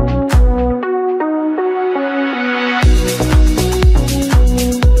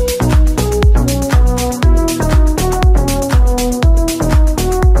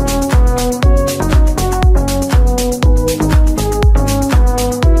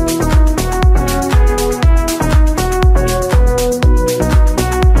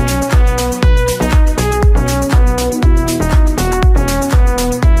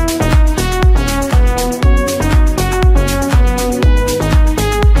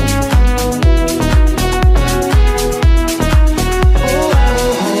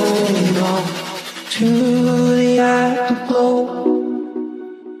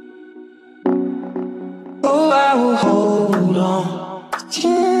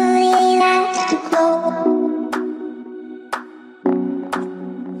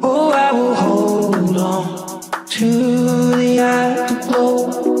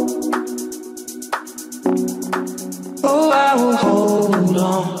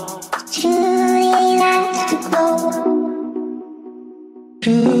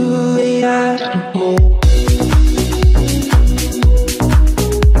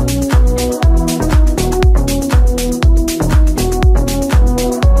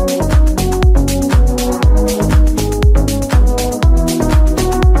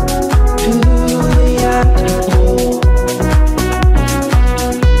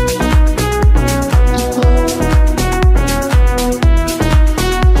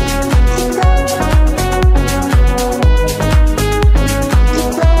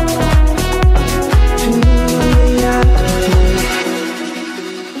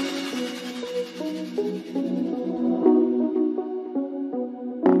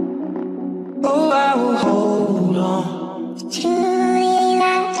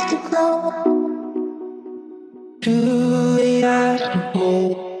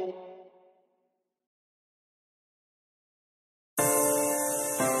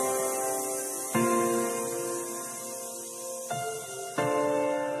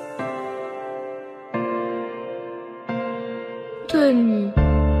Tenue.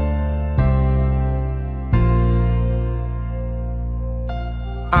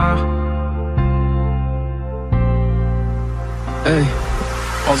 Hey.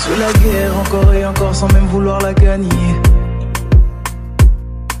 On se fait la guerre encore et encore sans même vouloir la gagner.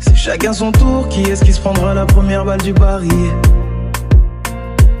 C'est chacun son tour, qui est-ce qui se prendra la première balle du barillet?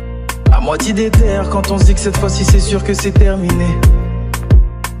 À moitié déterre quand on se dit que cette fois-ci c'est sûr que c'est terminé.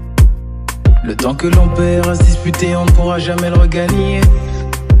 Le temps que l'on perd à se disputer, on ne pourra jamais le regagner.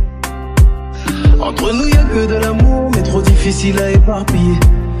 Entre nous y'a que de l'amour, mais trop difficile à éparpiller.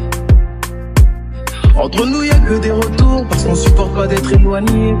 Entre nous y'a que des retours, parce qu'on supporte pas d'être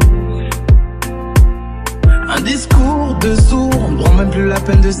éloigné. Un discours de sourd, on ne prend même plus la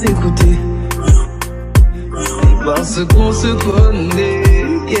peine de s'écouter. Et parce qu'on se connaît,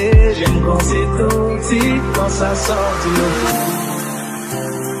 yeah, j'aime quand c'est toxique, quand ça sort du lot.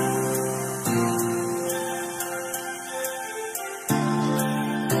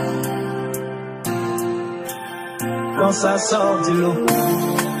 Quand ça sort du lot.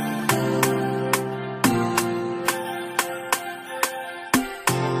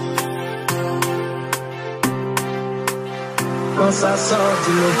 Quand ça sort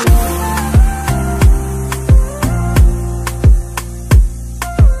du lot.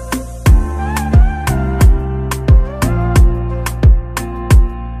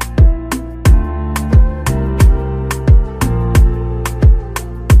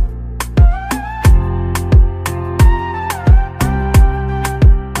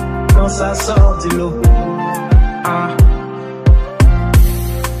 Quand ça sort du lot.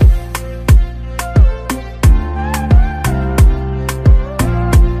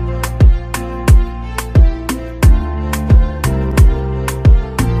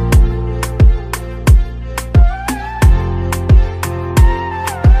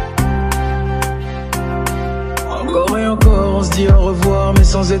 Encore et encore, on se dit au revoir, mais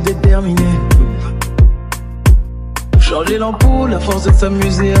sans être déterminé. Changer l'ampoule, à force de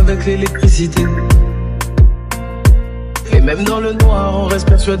s'amuser avec l'électricité. Et même dans le noir, on reste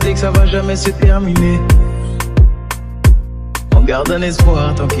persuadé que ça va jamais se terminer. On garde un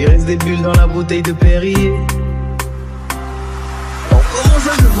espoir tant qu'il reste des bulles dans la bouteille de Perrier. On commence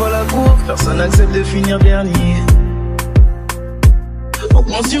à chaque fois la course, personne n'accepte de finir dernier. On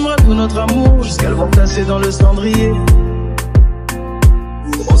consumera tout notre amour jusqu'à le voir tasser dans le cendrier.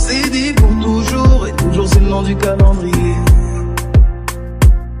 On s'est dit pour toujours, et toujours c'est le nom du calendrier.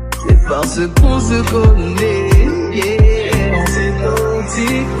 C'est parce qu'on se connaît, yeah. On s'est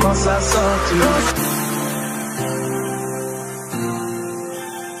toxique quand ça sort du lot.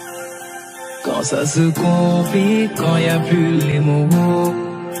 Quand ça se complique, quand y a plus les mots.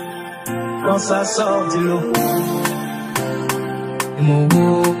 Quand ça sort du lot. Les mots.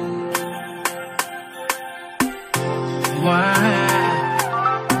 Ouais.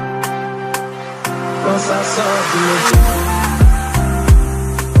 Quand ça sort du lot.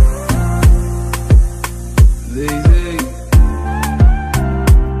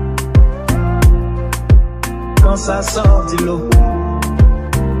 Quand ça sort du lot.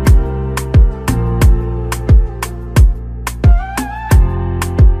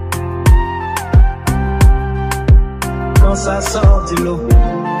 Quand ça sort du lot.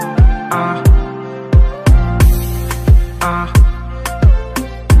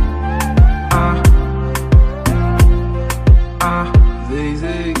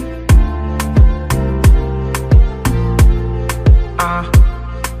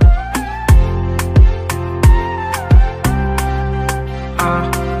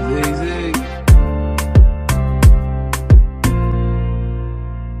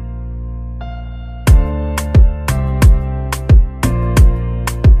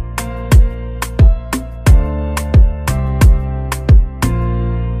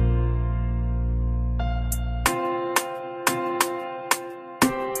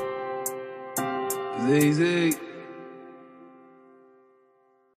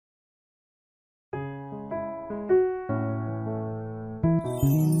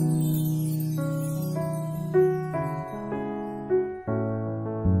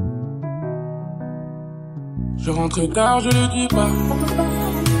 Je rentre tard, je le dis pas.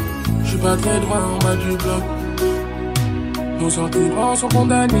 Je suis pas très loin en bas du bloc. Nos sentiments sont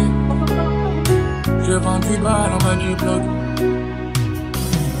condamnés. J'ai 28 balles en bas du bloc.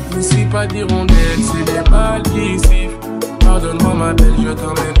 Ici pas d'hirondelle, c'est des balles qui sifflent. Pardonne-moi ma belle, je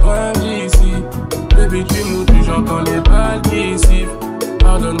t'emmène loin d'ici. Baby tu m'oublies, j'entends les balles qui sifflent.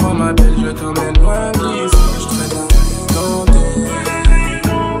 Pardonne-moi ma belle, je t'emmène loin d'ici. Je traîne dans tes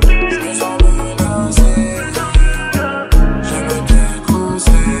je me sens menacé. J'aime tes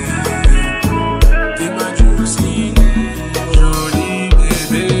conseils. T'es ma dulcinée. Jolie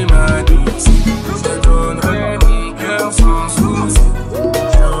bébé, ma douce. Je te donnerai mon cœur sans souci.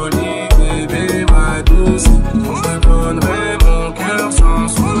 Jolie bébé, ma douce. Je te donnerai mon cœur sans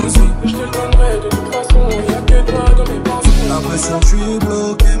souci. Je te le donnerai de toute façon, y'a que toi dans mes pensées. L'impression que je suis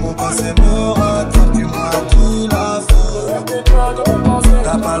bloqué, mon passé me rate. Dis-moi qui l'a fait. Y'a que toi dans mes pensées.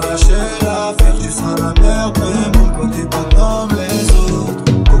 T'as pas lâché l'affaire, tu seras la merde. Mais mon côté pas comme les autres.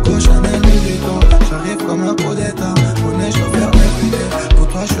 Coco Chanel, Louis Vuitton. J'arrive comme un coup d'état. Monnaie, je veux faire everyday. Pour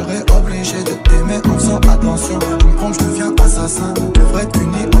toi, je serais obligé de t'aimer en faisant attention. Tu me prends, je deviens assassin. Devrait être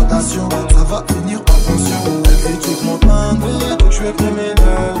une inondation. Ça va finir en pension. Elle critique mon train de vie, donc je suis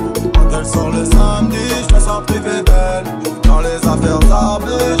criminel. Quand elle sort le samedi, je me sens privé d'elle. Dans les affaires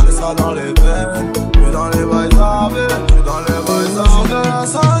armées, j'ai ça dans les veines. J'suis dans les bails armés, j'suis dans les bails armés. J'suis de la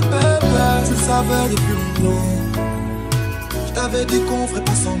sainte bébé, tu le savais depuis longtemps. J't'avais dit qu'on ferait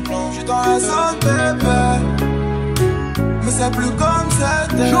pas semblant. J'suis dans la sainte bébé, mais c'est plus comme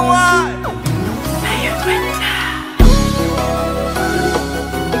c'était. Joie!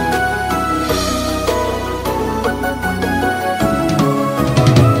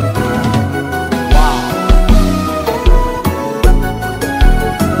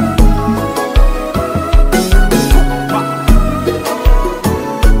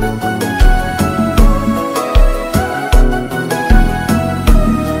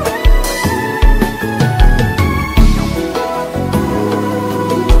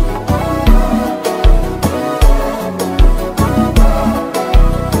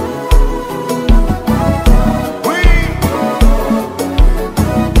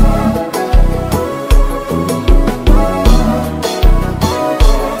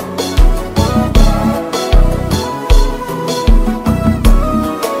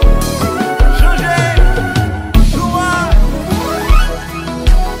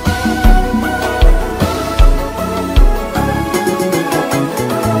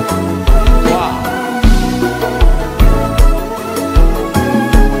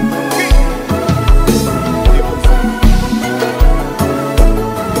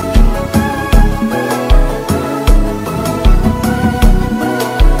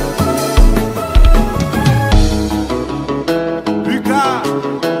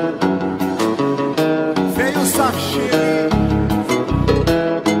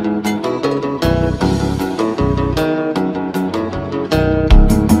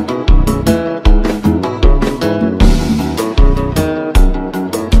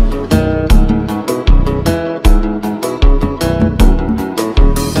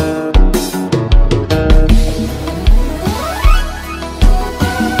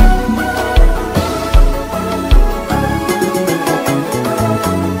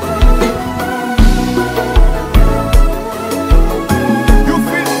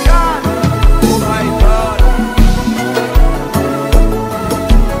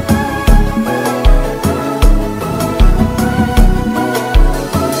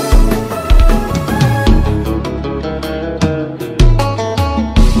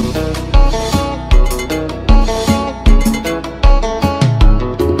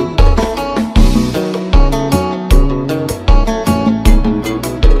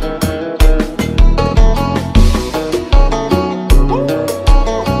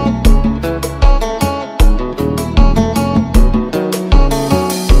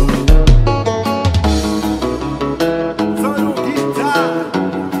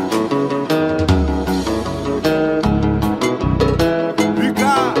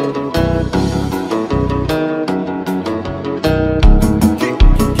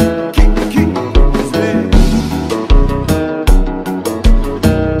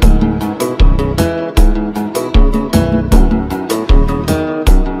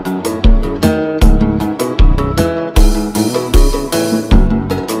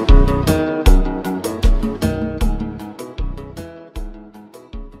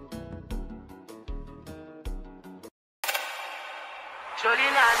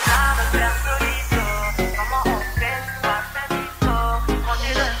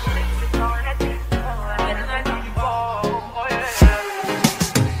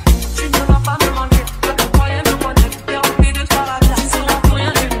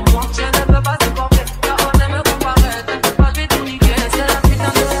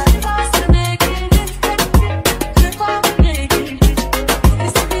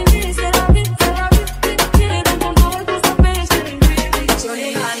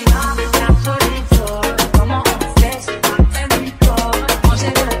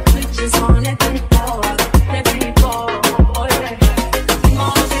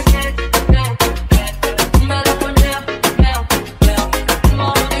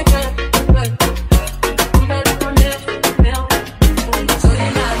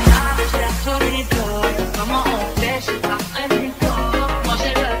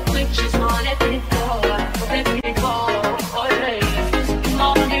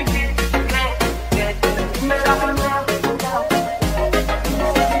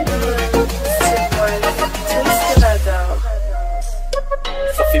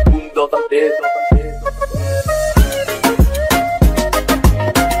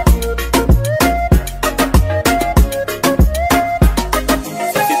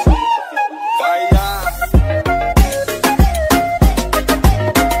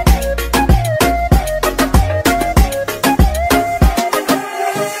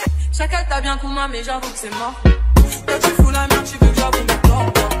 Chacun t'a bien Kuma, mais j'avoue que c'est mort. Toi tu fous la merde, tu veux que j'avoue mes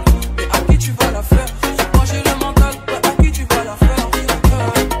torts. Mais à qui tu vas la faire? Moi j'ai le mental, à qui tu vas la faire?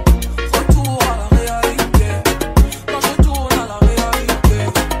 Retour à la réalité. Quand je tourne à la réalité.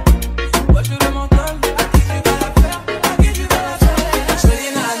 Moi j'ai le mental, à qui tu vas la faire? À qui tu vas la faire?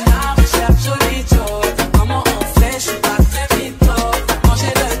 Jolie nana, recherche jolie job. Comment on fait? Je suis pas très mytho.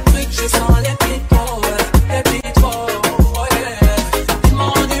 Manger le truc, je sens les pitos. Les pitos, oh yeah. Ils m'ont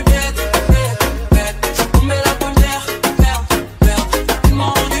rendu bête, bête, bête. J'ai tombé la première, merde, merde. Ils m'ont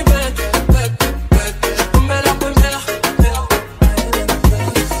rendu bête, bête, bête. J'ai tombé la première, merde.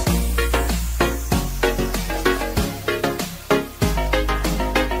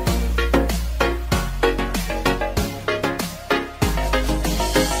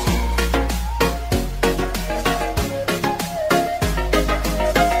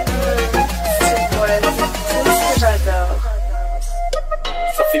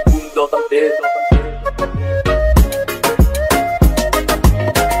 Ça fait boum dans ta tête.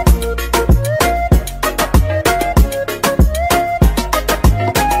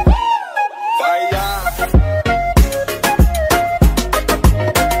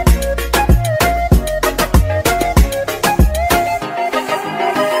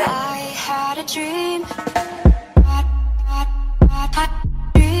 I had a dream.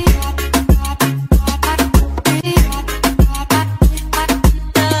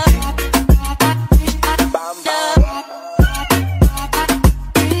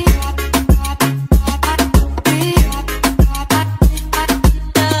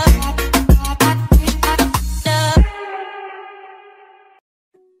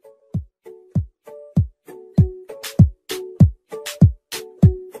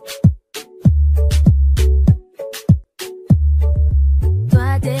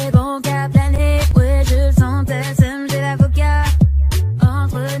 Toi t'es bon qu'à planer, ouais je sens ta sème, j'ai l'avocat.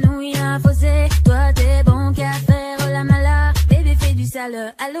 Entre nous y'a un fossé, toi t'es bon qu'à faire la mala. Bébé fais du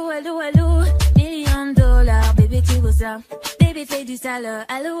sale, allô allô allô, $1 000 000, bébé tu vois ça. Bébé fais du sale,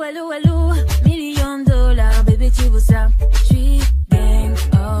 allô allô allô, $1 000 000, bébé tu vois ça. J'suis gang,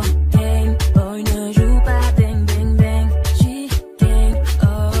 oh gang, boy ne joue pas bang bang bang. J'suis gang,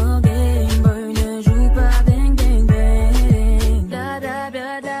 oh gang, boy ne joue pas bang bang bang. Bla bla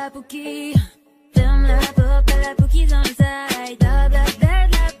bla bla pouki, ferme la porte à la pouki dans le side. Bla bla bla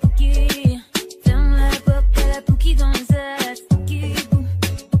bla pouki, ferme la porte à la pouki dans le side. Pouki,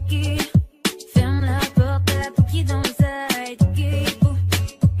 pouki, ferme la porte à la pouki dans le side. Pouki,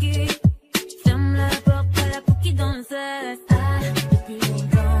 pouki, ferme la porte à la pouki dans le side. Ah, depuis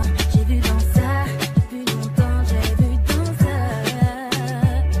longtemps, j'ai vu dans ça. Depuis longtemps, j'ai vu dans ça.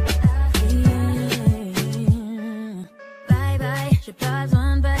 Bye bye, j'ai pas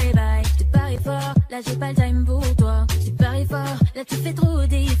besoin de bye bye. Tu paries fort, là j'ai pas le time pour toi. Tu paries fort, là tu fais trop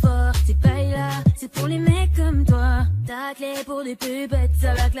d'efforts. C'est pas là, c'est pour les mecs comme toi. Ta clé pour des pupettes,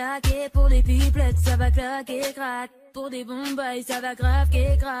 ça va claquer. Pour des pipelettes, ça va claquer, crack. Pour des bons bails, ça va grave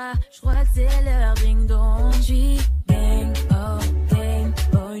qu'écra. J'crois que c'est l'heure ding dong. J'suis gang, oh gang,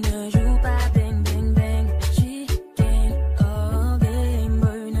 boy ne joue pas bang bang bang. J'suis gang, oh gang,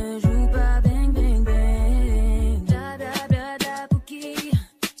 boy ne joue pas bang bang bang. Bla bla bla bla pouki,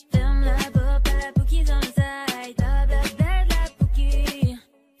 ferme la porte à la pouki dans le side. Bla bla bla bla pouki,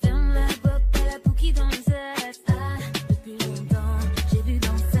 ferme la porte à la pouki dans le side. Ah, depuis longtemps, j'ai vu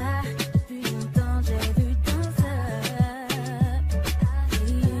dans ça. Depuis longtemps, j'ai vu dans ça.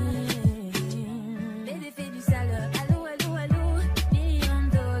 Bébé fais du sale, allô allô allô, $1 000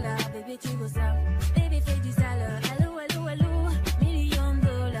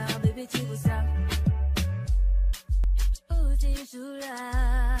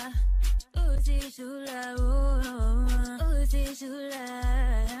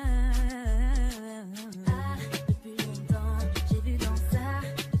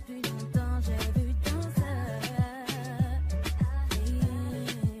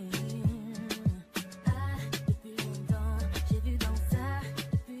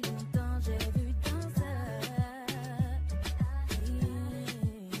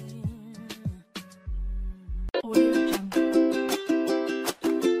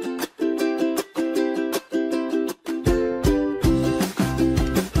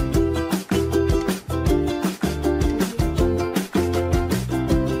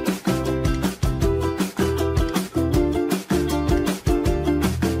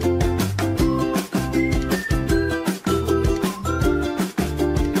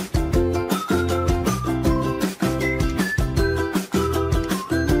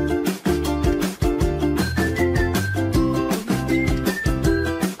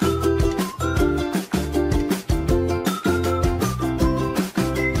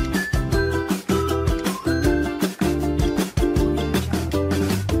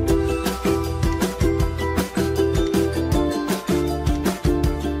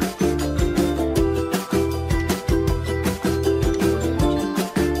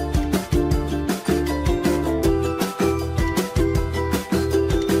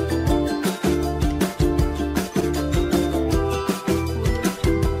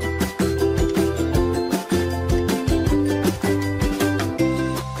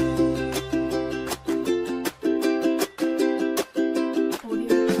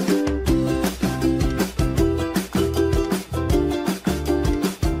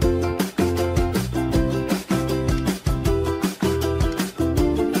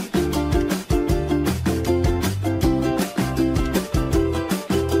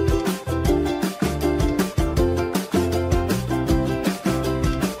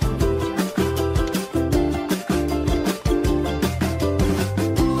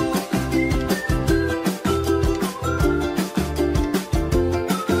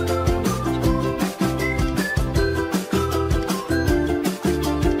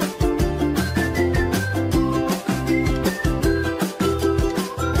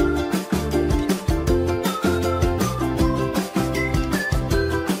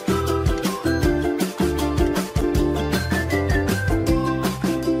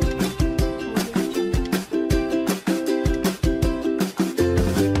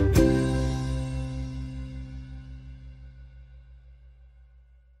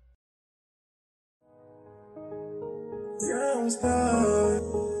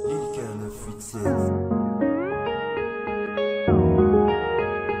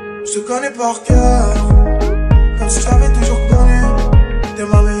 Je te connais par cœur, comme si j'avais toujours connu. T'es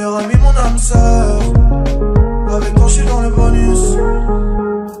ma meilleure amie, mon âme sœur. Avec toi je suis dans le bonus.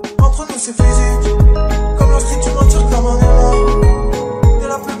 Entre nous c'est physique, comme lorsque tu m'attires comme un aimant. T'es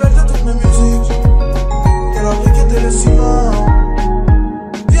la plus belle de toutes mes musiques. T'es la brique et t'es le ciment.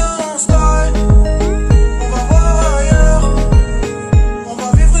 Viens on se taille, on va voir ailleurs. On va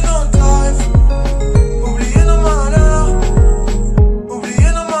vivre notre life, oublier nos malheurs.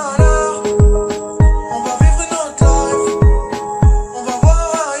 Oublier nos malheurs. On va vivre notre life, on va voir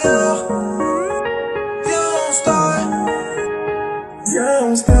ailleurs. Viens on se taille, viens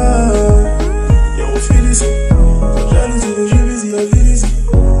on se taille. Viens on file ici, la jalousie, les jeux busy, la ville ici.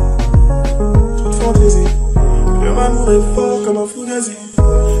 Toute fantaisie, le amour est fort comme un fugazi.